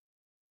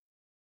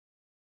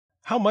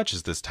 How much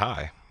is this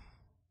tie?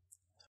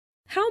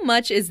 How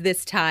much is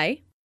this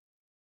tie?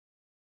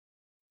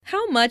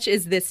 How much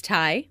is this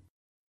tie?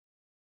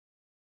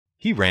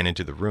 He ran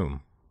into the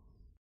room.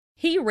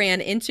 He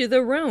ran into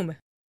the room.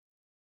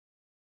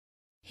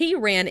 He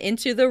ran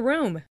into the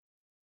room.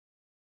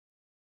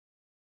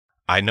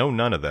 I know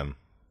none of them.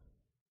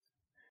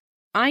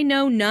 I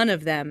know none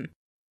of them.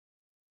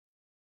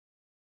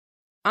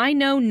 I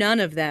know none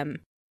of them.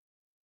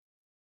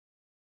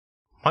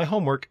 My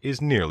homework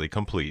is nearly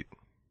complete.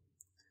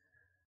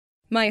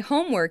 My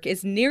homework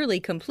is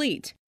nearly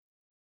complete.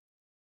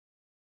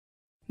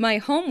 My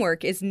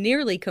homework is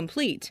nearly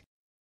complete.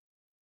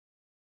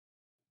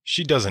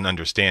 She doesn't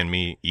understand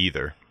me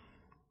either.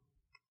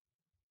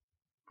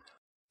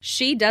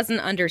 She doesn't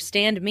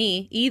understand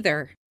me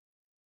either.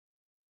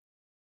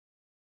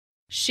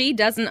 She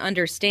doesn't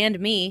understand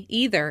me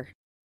either.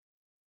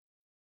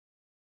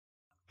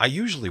 I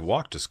usually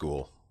walk to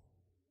school.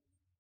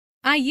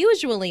 I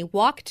usually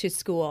walk to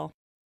school.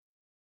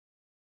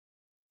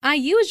 I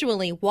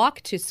usually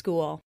walk to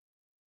school.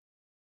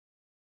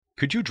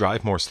 Could you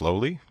drive more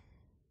slowly?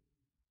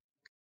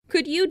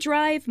 Could you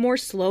drive more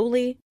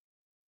slowly?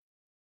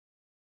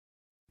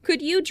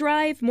 Could you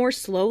drive more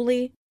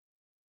slowly?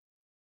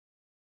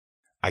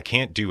 I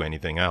can't do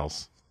anything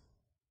else.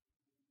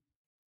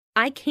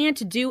 I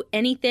can't do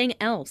anything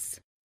else.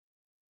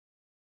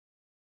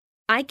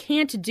 I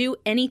can't do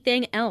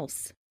anything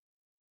else.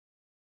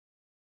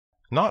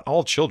 Not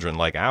all children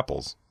like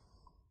apples.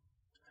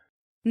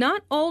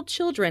 Not all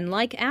children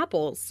like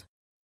apples.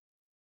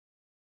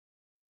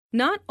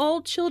 Not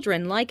all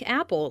children like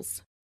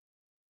apples.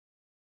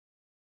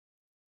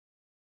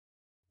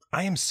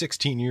 I am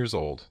 16 years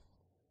old.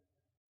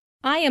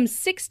 I am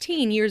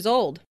 16 years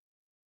old.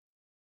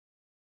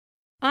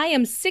 I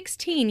am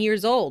 16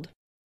 years old.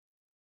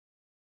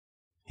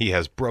 He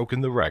has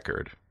broken the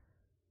record.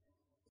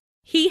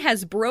 He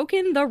has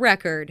broken the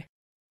record.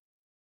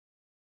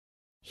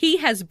 He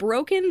has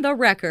broken the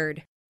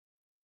record.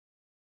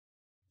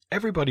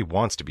 Everybody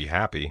wants to be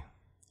happy.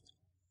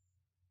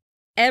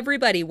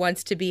 Everybody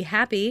wants to be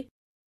happy.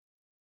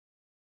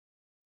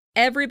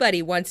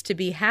 Everybody wants to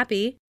be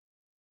happy.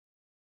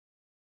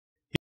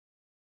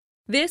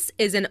 This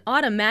is an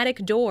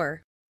automatic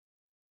door.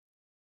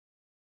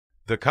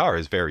 The car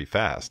is very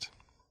fast.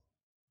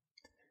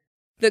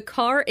 The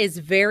car is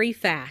very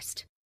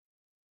fast.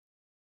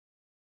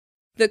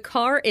 The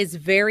car is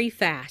very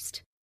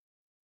fast.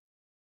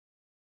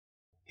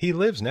 He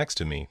lives next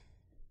to me.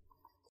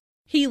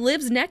 He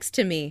lives next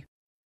to me.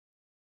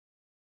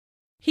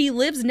 He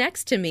lives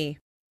next to me.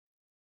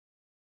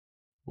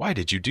 Why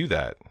did you do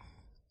that?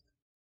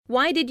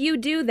 Why did you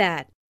do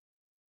that?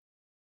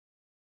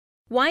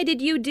 Why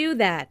did you do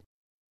that?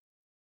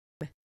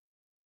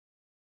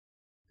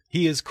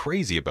 He is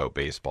crazy about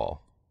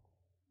baseball.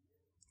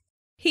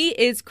 He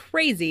is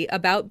crazy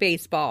about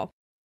baseball.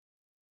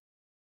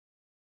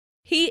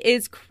 He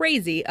is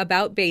crazy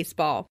about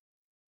baseball.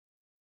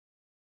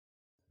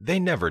 They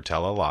never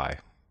tell a lie.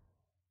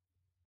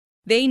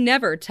 They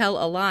never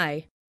tell a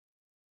lie.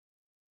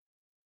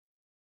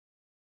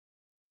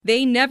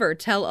 They never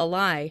tell a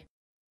lie.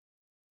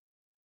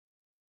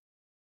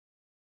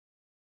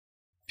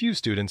 Few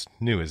students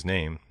knew his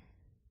name.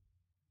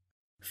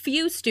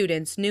 Few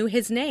students knew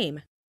his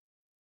name.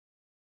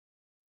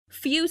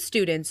 Few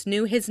students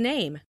knew his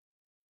name.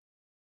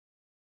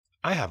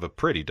 I have a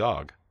pretty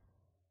dog.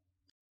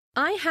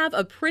 I have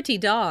a pretty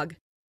dog.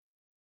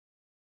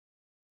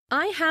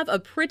 I have a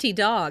pretty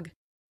dog.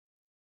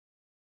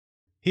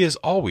 He is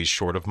always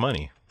short of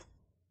money.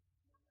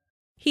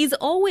 He's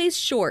always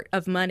short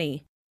of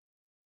money.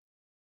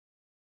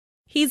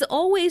 He's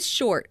always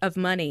short of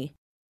money.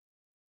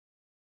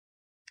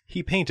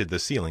 He painted the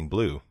ceiling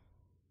blue.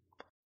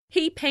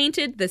 He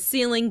painted the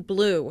ceiling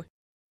blue.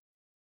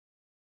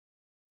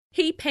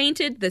 He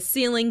painted the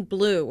ceiling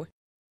blue.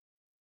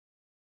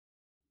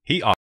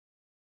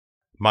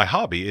 My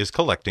hobby is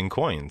collecting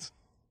coins.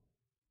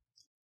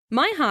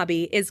 My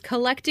hobby is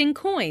collecting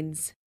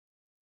coins.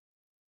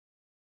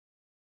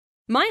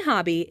 My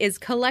hobby is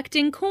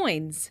collecting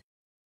coins.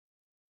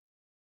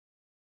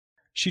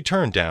 She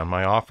turned down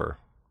my offer.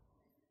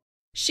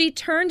 She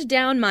turned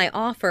down my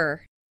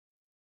offer.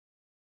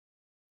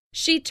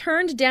 She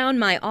turned down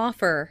my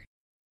offer.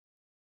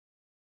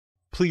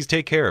 Please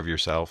take care of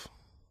yourself.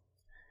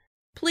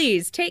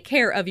 Please take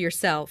care of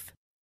yourself.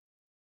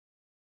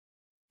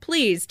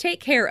 Please take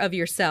care of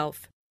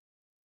yourself.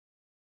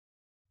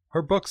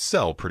 Her books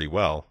sell pretty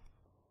well.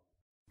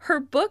 Her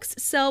books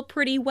sell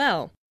pretty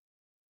well.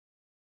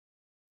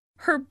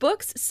 Her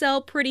books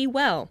sell pretty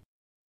well.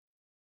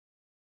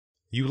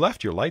 You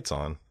left your lights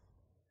on.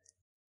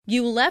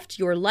 You left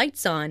your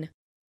lights on.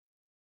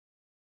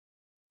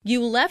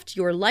 You left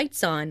your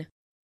lights on.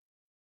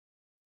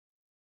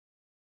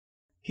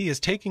 He is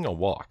taking a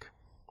walk.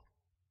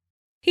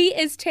 He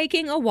is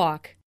taking a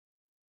walk.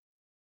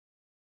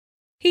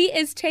 He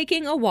is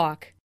taking a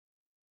walk.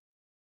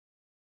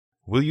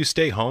 Will you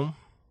stay home?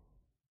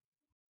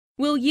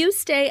 Will you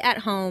stay at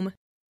home?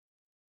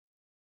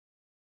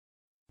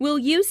 Will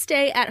you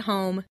stay at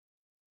home?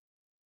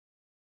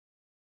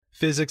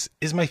 Physics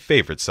is my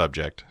favorite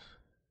subject.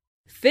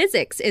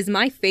 Physics is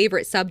my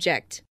favorite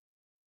subject.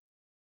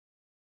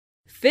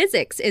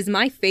 Physics is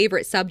my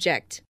favorite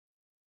subject.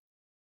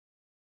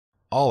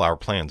 All our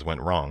plans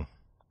went wrong.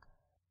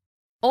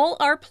 All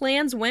our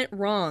plans went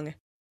wrong.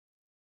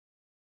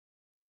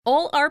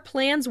 All our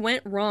plans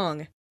went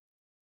wrong.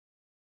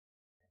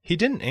 He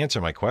didn't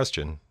answer my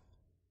question.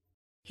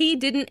 He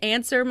didn't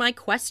answer my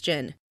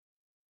question.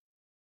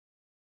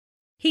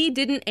 He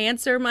didn't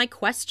answer my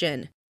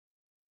question.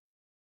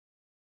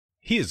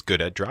 He is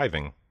good at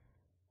driving.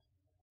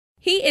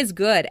 He is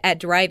good at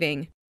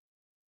driving.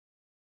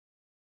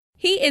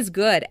 He is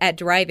good at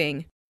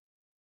driving.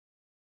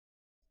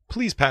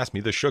 Please pass me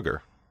the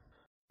sugar.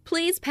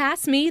 Please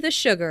pass me the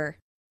sugar.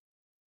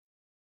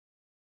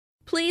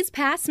 Please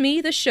pass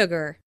me the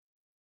sugar.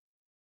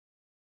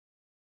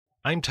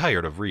 I'm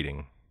tired of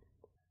reading.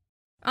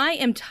 I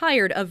am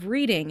tired of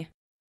reading.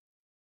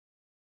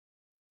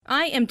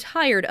 I am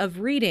tired of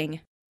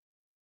reading.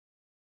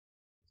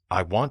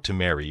 I want to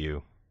marry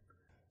you.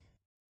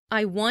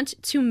 I want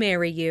to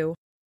marry you.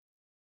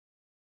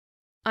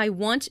 I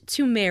want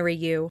to marry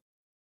you.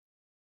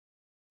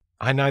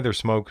 I neither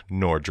smoke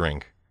nor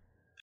drink.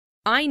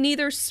 I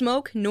neither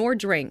smoke nor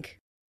drink.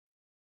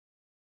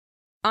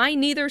 I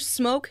neither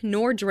smoke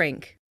nor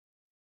drink.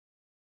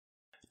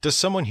 Does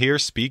someone here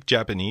speak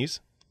Japanese?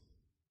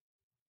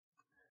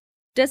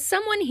 Does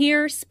someone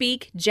here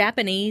speak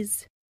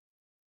Japanese?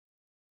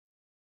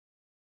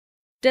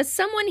 Does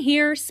someone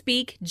here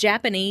speak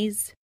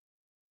Japanese?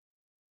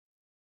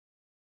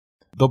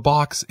 The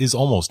box is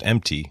almost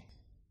empty.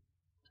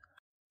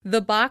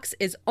 The box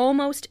is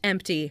almost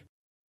empty.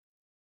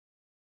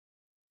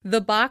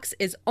 The box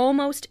is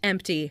almost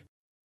empty.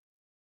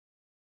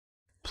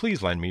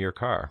 Please lend me your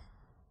car.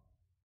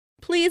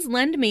 Please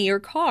lend me your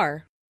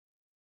car.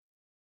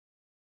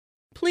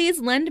 Please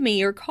lend me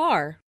your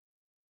car.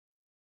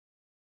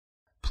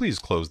 Please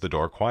close the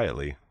door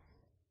quietly.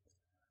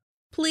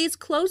 Please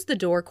close the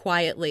door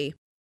quietly.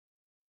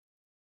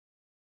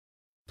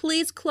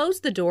 Please close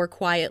the door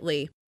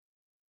quietly.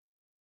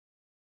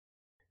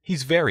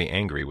 He's very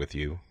angry with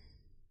you.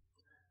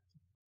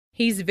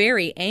 He's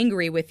very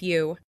angry with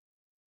you.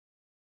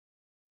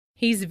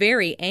 He's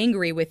very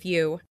angry with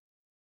you.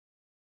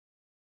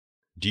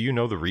 Do you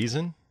know the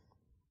reason?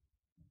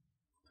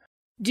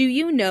 Do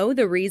you know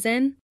the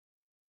reason?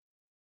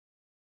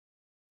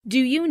 Do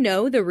you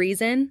know the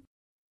reason?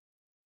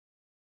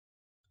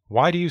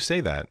 Why do you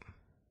say that?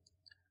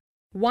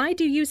 Why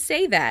do you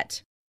say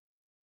that?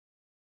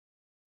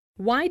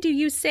 Why do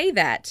you say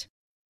that?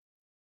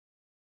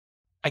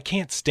 I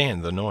can't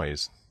stand the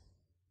noise.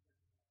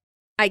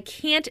 I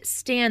can't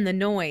stand the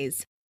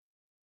noise.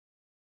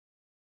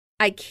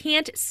 I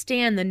can't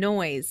stand the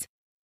noise.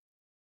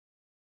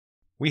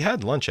 We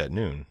had lunch at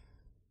noon.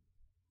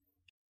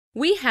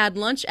 We had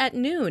lunch at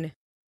noon.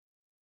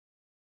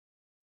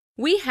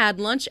 We had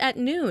lunch at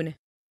noon.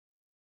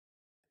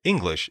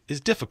 English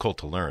is difficult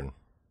to learn.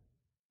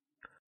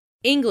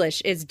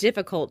 English is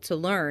difficult to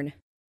learn.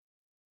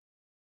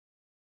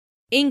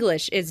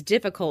 English is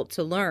difficult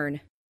to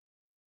learn.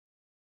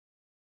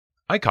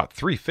 I caught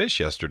 3 fish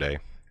yesterday.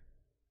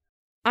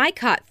 I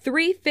caught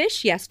 3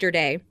 fish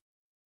yesterday.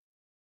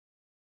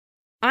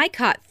 I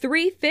caught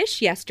 3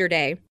 fish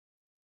yesterday.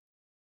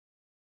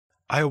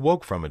 I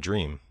awoke from a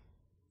dream.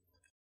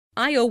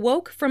 I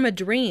awoke from a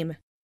dream.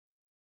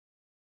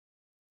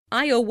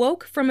 I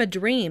awoke from a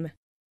dream.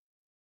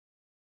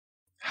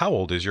 How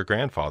old is your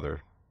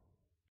grandfather?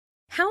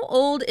 How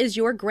old is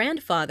your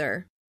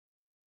grandfather?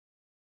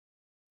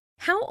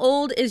 How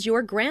old is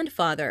your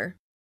grandfather?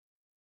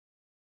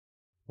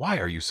 Why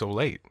are you so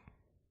late?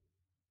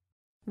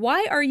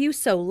 Why are you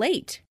so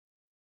late?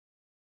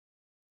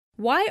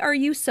 Why are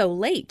you so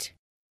late?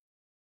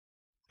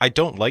 I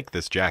don't like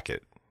this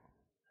jacket.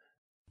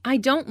 I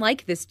don't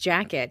like this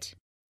jacket.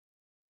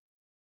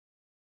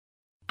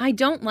 I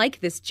don't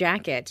like this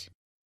jacket.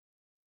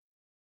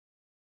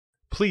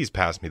 Please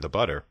pass me the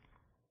butter.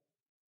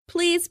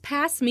 Please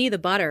pass me the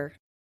butter.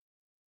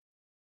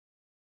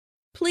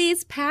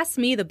 Please pass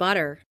me the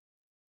butter.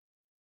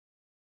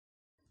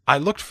 I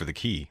looked for the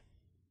key.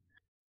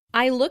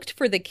 I looked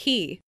for the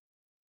key.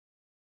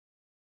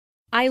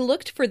 I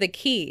looked for the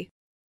key.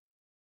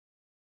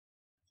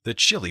 The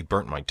chili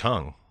burnt my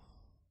tongue.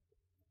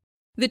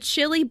 The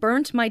chili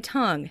burnt my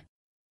tongue.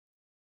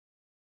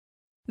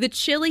 The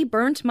chili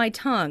burnt my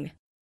tongue.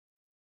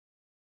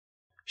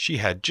 She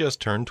had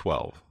just turned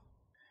 12.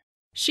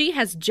 She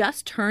has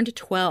just turned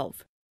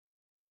 12.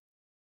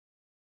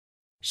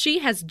 She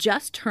has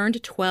just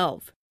turned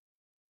 12.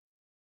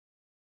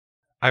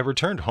 I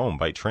returned home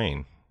by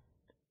train.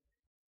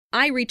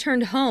 I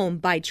returned home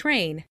by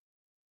train.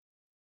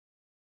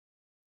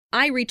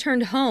 I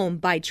returned home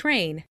by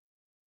train.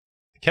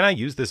 Can I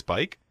use this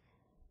bike?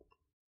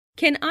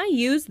 Can I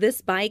use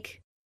this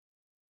bike?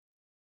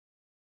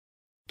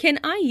 Can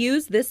I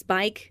use this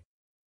bike?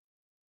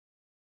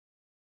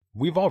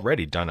 We've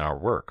already done our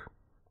work.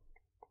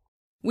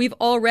 We've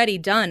already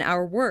done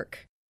our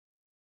work.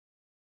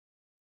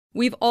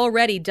 We've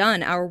already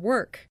done our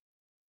work.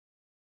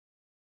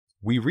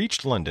 We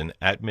reached London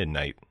at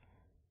midnight.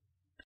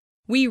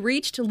 We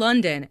reached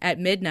London at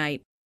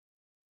midnight.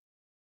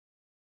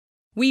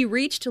 We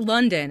reached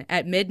London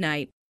at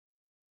midnight.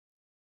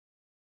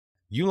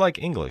 You like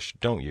English,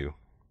 don't you?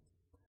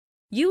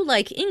 You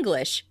like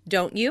English,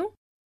 don't you?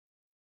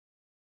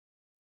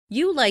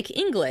 You like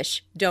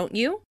English, don't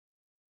you?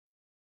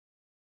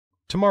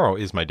 Tomorrow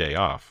is my day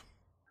off.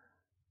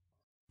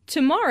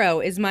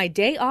 Tomorrow is my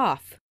day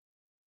off.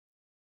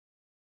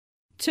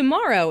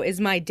 Tomorrow is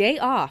my day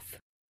off.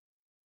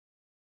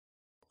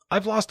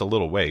 I've lost a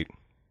little weight.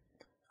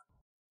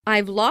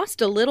 I've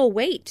lost a little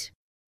weight.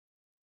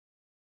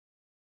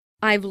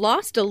 I've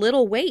lost a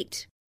little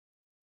weight.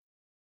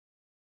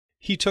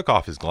 He took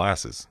off his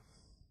glasses.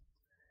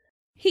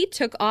 He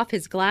took off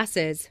his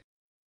glasses.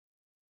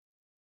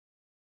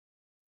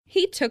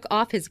 He took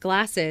off his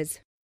glasses.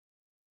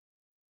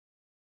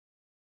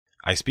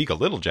 I speak a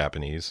little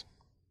Japanese.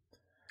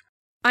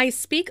 I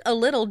speak a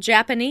little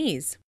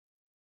Japanese.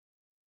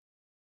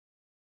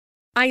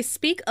 I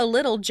speak a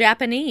little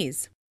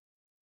Japanese.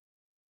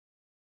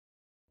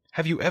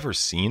 Have you ever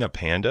seen a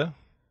panda?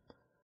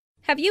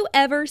 Have you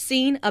ever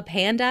seen a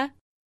panda?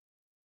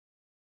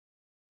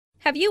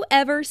 Have you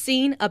ever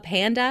seen a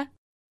panda?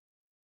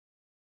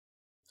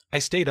 I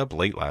stayed up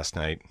late last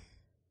night.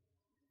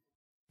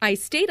 I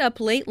stayed up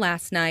late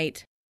last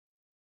night.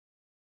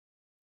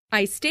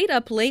 I stayed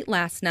up late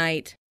last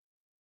night.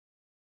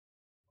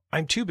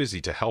 I'm too busy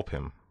to help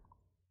him.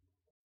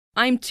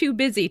 I'm too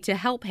busy to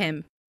help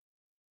him.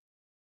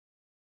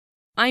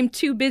 I'm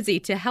too busy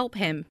to help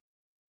him.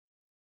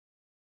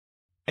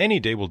 Any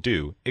day will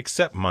do,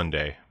 except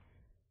Monday.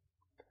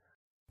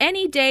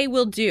 Any day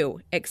will do,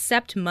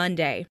 except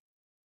Monday.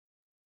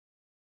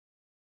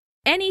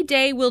 Any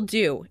day will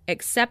do,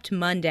 except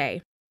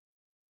Monday.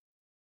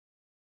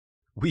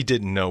 We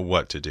didn't know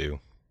what to do.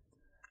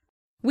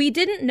 We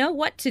didn't know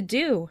what to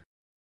do.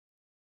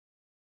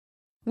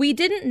 We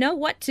didn't know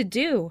what to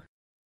do.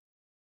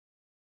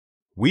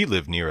 We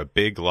live near a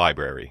big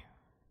library.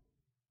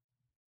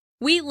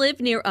 We live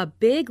near a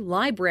big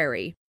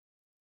library.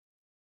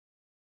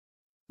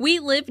 We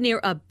live near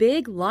a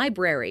big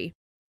library.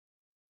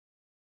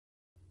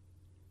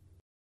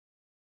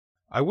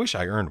 I wish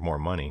I earned more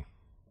money.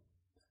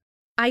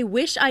 I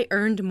wish I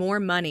earned more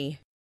money.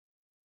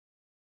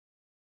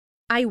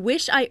 I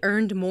wish I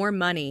earned more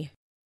money.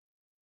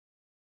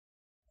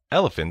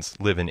 Elephants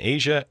live in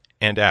Asia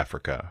and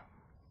Africa.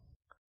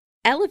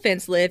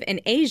 Elephants live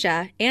in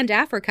Asia and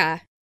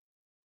Africa.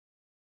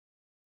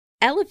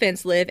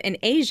 Elephants live in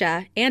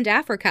Asia and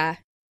Africa.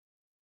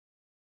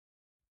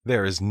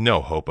 There is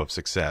no hope of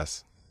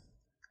success.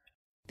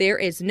 There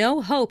is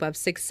no hope of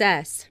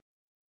success.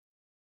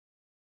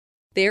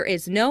 There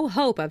is no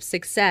hope of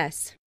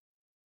success.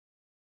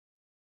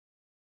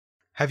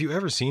 Have you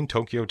ever seen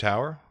Tokyo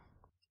Tower?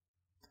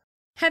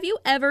 Have you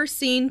ever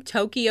seen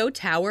Tokyo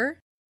Tower?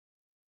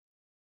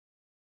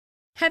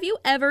 Have you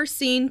ever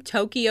seen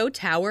Tokyo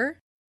Tower?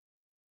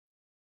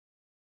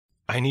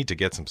 I need to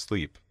get some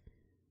sleep.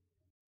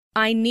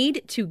 I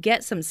need to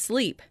get some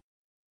sleep.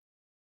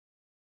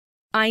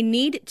 I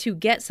need to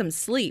get some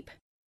sleep.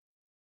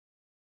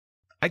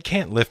 I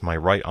can't lift my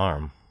right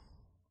arm.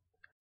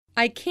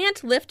 I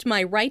can't lift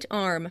my right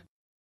arm.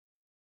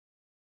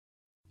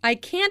 I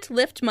can't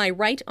lift my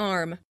right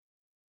arm.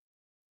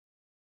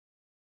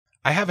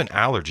 I have an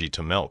allergy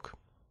to milk.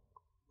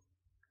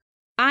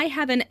 I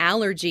have an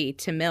allergy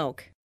to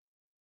milk.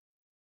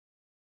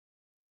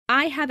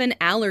 I have an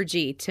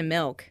allergy to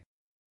milk.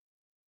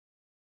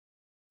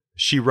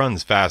 She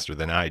runs faster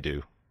than I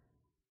do.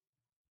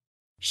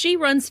 She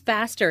runs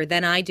faster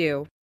than I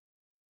do.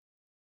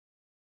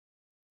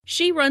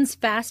 She runs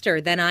faster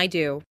than I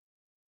do.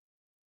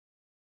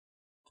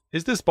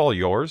 Is this ball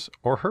yours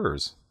or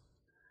hers?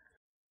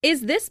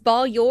 Is this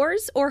ball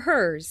yours or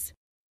hers?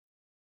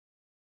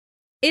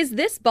 Is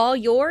this ball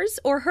yours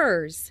or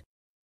hers?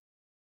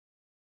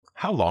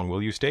 How long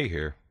will you stay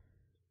here?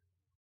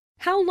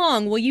 How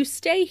long will you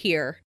stay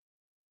here?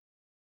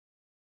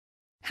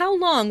 How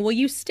long will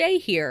you stay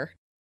here?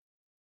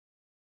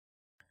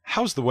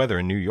 How's the weather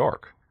in New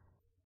York?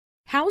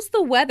 How's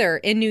the weather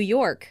in New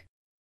York?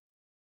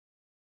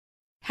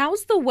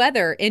 How's the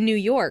weather in New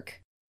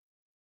York?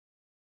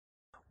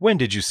 When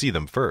did you see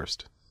them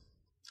first?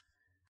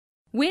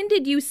 When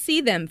did you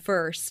see them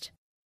first?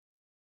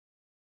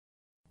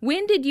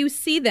 When did you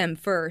see them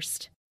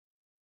first?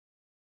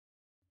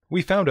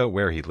 We found out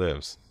where he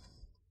lives.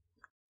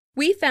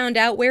 We found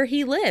out where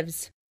he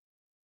lives.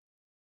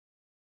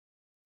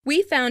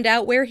 We found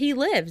out where he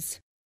lives.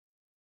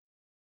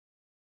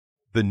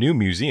 The new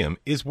museum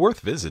is worth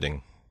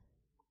visiting.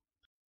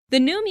 The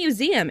new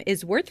museum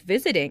is worth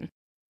visiting.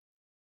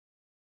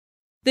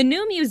 The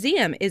new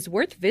museum is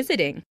worth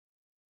visiting.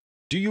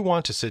 Do you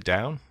want to sit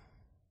down?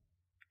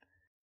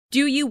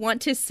 Do you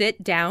want to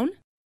sit down?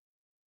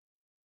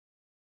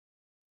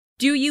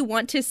 Do you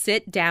want to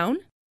sit down?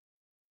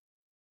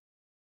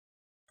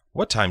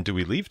 What time do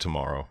we leave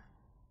tomorrow?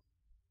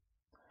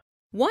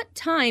 What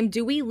time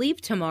do we leave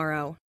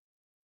tomorrow?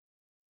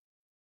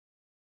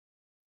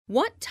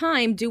 What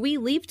time do we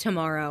leave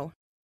tomorrow?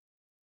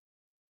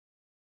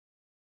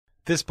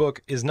 This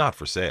book is not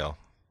for sale.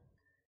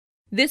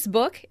 This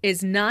book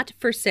is not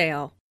for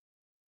sale.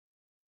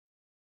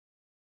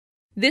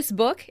 This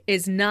book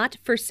is not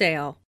for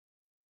sale.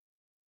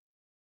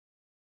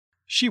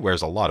 She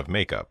wears a lot of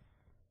makeup.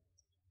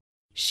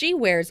 She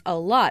wears a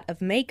lot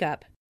of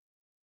makeup.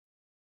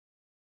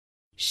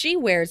 She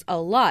wears a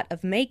lot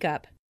of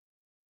makeup.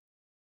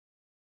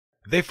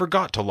 They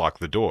forgot to lock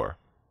the door.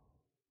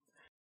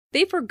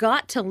 They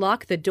forgot to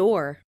lock the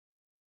door.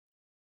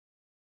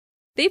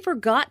 They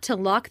forgot to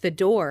lock the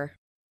door.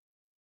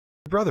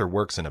 My brother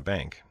works in a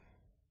bank.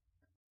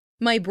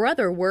 My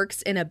brother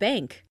works in a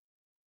bank.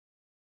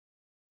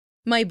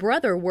 My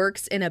brother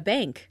works in a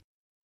bank.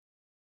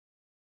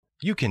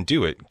 You can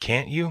do it,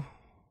 can't you?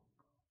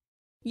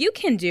 You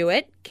can do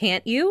it,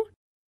 can't you?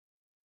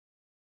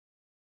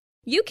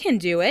 You can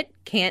do it,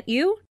 can't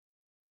you?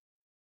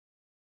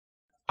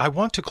 I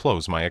want to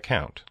close my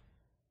account.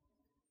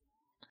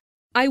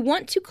 I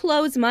want to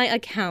close my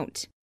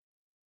account.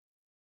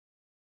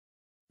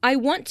 I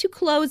want to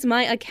close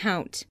my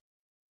account.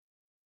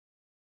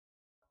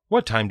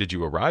 What time did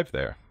you arrive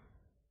there?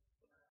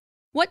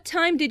 What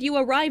time did you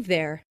arrive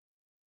there?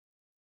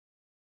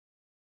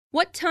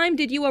 What time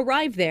did you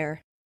arrive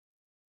there?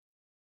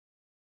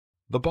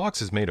 The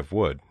box is made of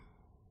wood.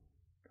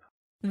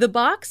 The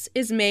box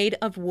is made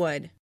of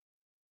wood.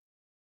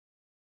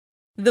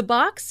 The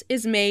box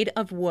is made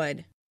of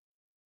wood.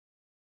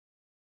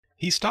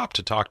 He stopped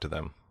to talk to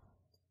them.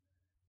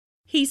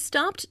 He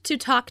stopped to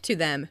talk to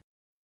them.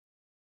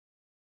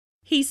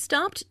 He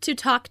stopped to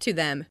talk to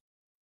them.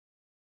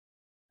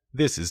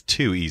 This is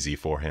too easy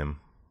for him.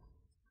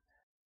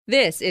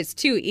 This is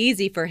too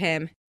easy for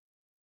him.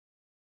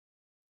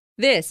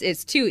 This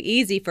is too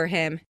easy for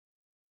him.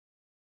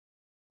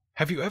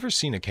 Have you ever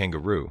seen a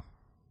kangaroo?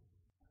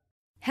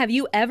 Have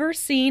you ever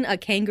seen a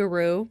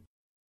kangaroo?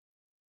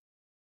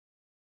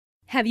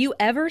 Have you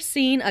ever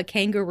seen a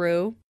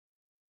kangaroo?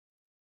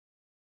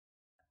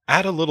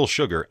 Add a little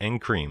sugar and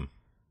cream.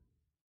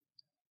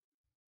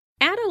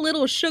 Add a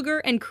little sugar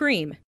and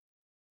cream.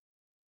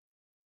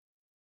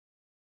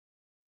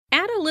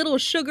 Add a little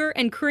sugar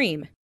and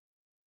cream.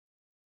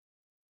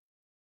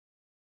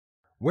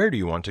 Where do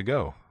you want to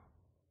go?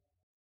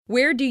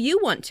 Where do you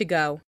want to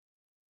go?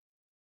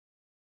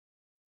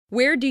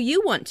 Where do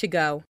you want to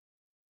go?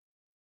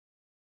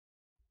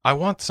 I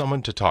want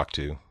someone to talk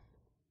to.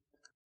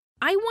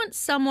 I want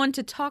someone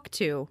to talk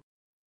to.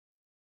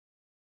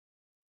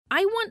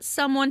 I want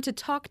someone to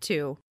talk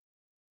to.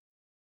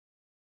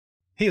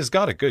 He has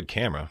got a good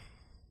camera.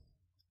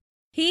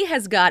 He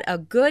has got a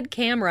good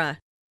camera.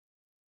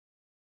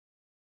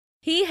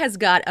 He has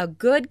got a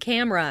good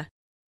camera.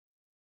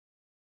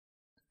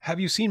 Have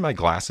you seen my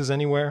glasses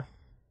anywhere?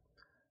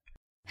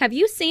 Have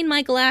you seen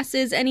my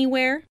glasses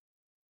anywhere?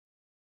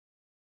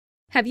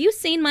 Have you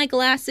seen my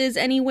glasses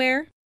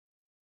anywhere?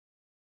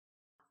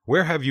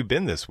 Where have you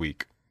been this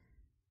week?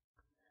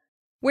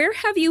 Where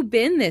have you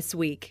been this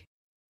week?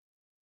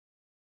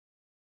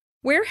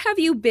 Where have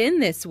you been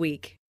this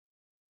week?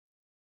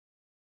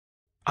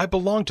 I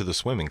belong to the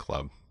swimming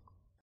club.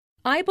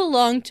 I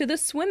belong to the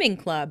swimming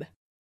club.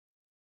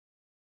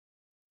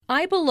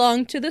 I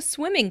belong to the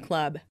swimming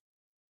club.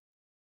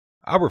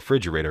 Our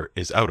refrigerator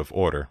is out of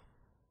order.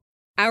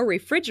 Our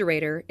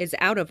refrigerator is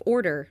out of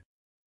order.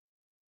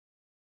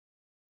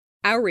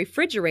 Our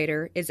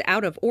refrigerator is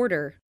out of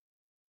order.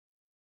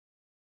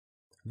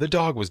 The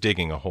dog was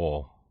digging a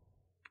hole.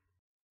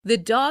 The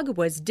dog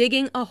was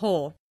digging a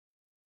hole.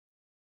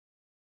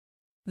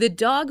 The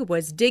dog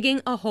was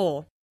digging a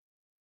hole.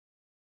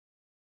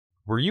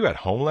 Were you at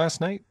home last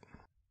night?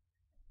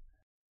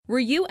 Were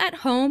you at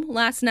home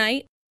last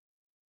night?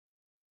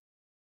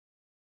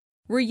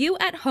 Were you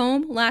at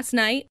home last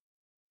night?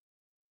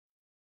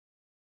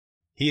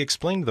 He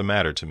explained the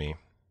matter to me.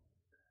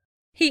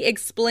 He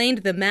explained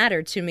the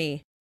matter to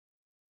me.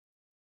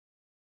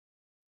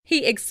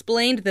 He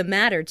explained the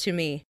matter to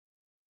me.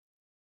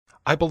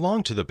 I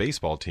belong to the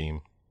baseball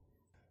team.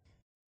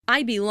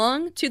 I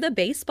belong to the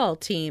baseball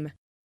team.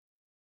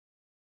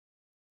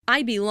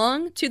 I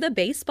belong to the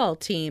baseball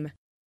team.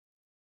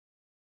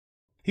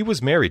 He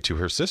was married to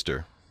her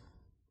sister.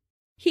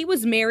 He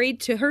was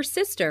married to her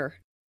sister.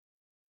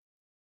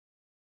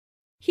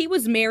 He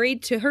was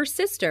married to her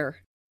sister.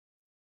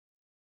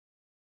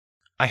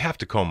 I have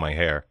to comb my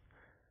hair.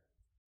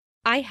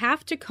 I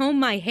have to comb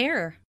my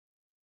hair.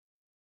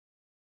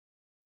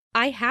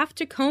 I have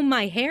to comb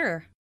my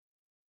hair.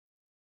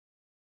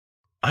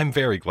 I'm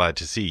very glad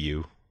to see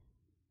you.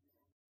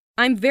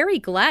 I'm very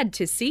glad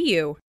to see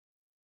you.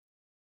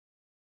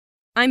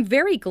 I'm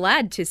very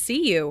glad to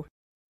see you.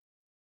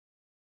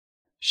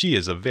 She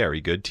is a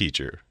very good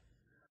teacher.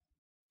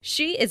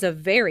 She is a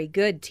very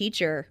good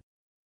teacher.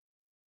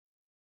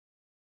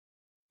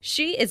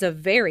 She is a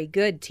very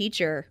good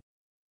teacher.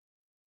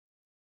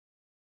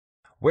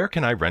 Where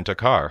can I rent a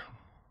car?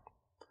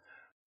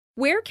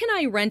 Where can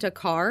I rent a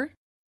car?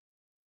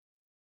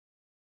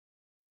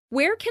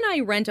 Where can I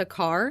rent a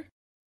car?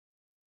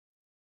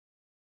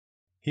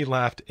 He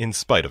laughed in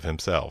spite of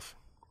himself.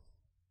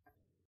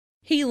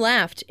 He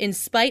laughed in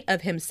spite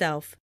of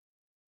himself.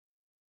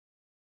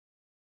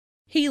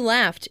 He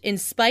laughed in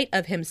spite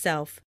of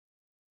himself.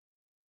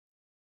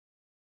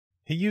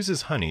 He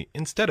uses honey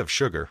instead of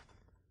sugar.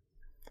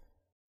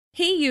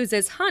 He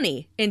uses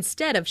honey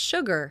instead of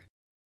sugar.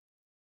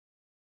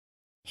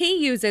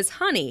 He uses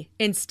honey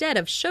instead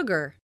of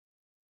sugar.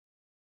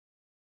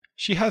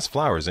 She has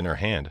flowers in her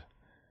hand.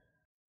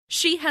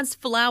 She has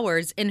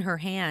flowers in her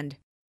hand.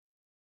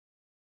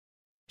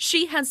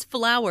 She has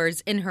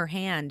flowers in her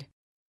hand.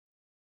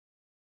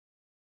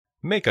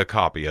 Make a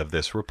copy of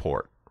this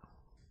report.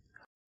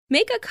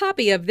 Make a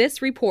copy of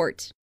this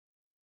report.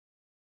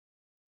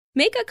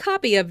 Make a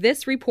copy of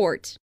this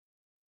report.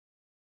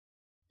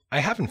 I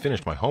haven't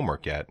finished my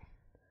homework yet.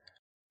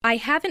 I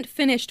haven't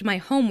finished my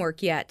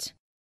homework yet.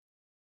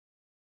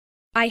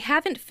 I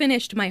haven't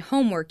finished my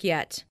homework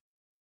yet.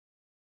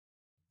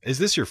 Is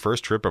this your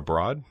first trip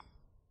abroad?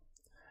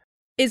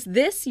 Is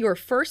this your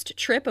first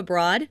trip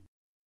abroad?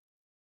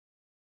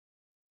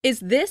 Is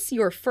this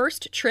your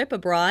first trip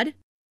abroad?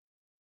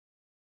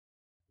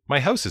 My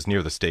house is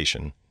near the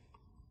station.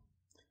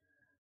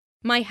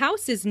 My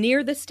house is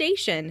near the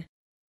station.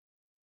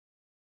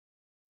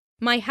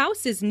 My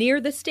house is near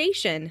the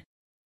station.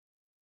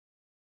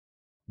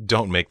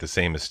 Don't make the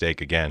same mistake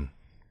again.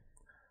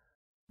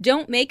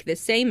 Don't make the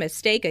same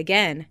mistake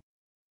again.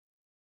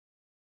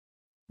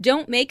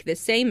 Don't make the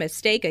same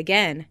mistake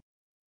again.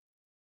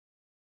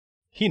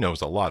 He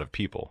knows a lot of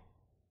people.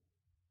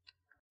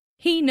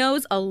 He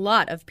knows a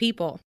lot of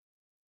people.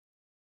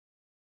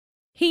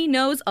 He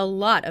knows a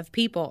lot of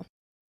people.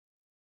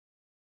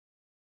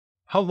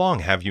 How long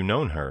have you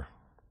known her?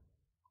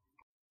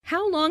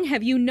 How long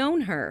have you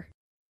known her?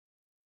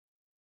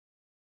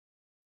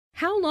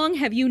 How long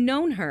have you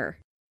known her?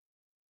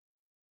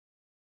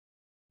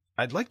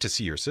 I'd like to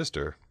see your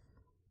sister.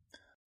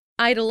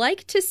 I'd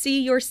like to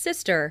see your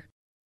sister.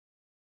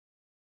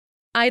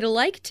 I'd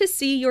like to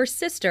see your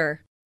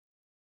sister.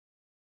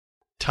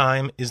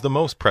 Time is the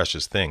most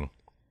precious thing.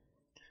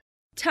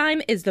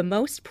 Time is the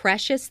most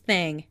precious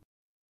thing.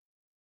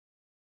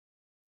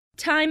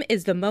 Time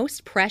is the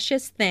most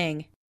precious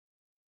thing.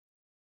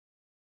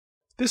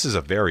 This is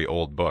a very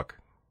old book.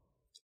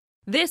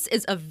 This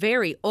is a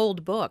very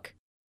old book.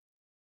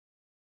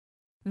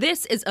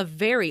 This is a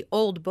very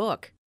old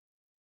book.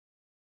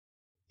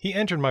 He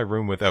entered my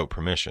room without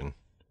permission.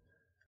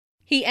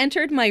 He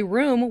entered my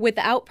room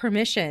without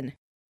permission.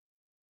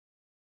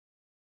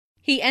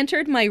 He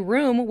entered my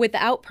room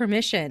without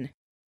permission.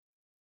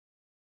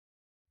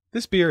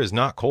 This beer is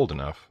not cold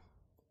enough.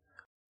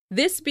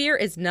 This beer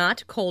is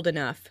not cold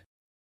enough.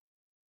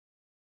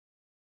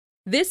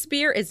 This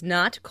beer is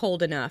not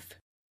cold enough.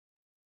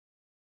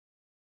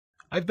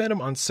 I've met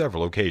him on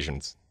several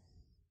occasions.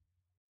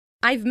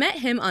 I've met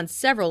him on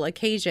several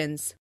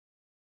occasions.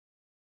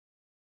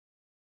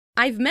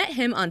 I've met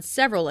him on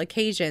several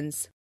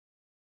occasions.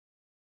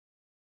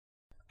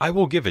 I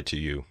will give it to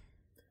you.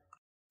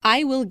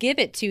 I will give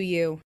it to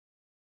you.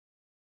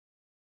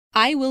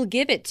 I will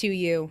give it to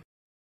you.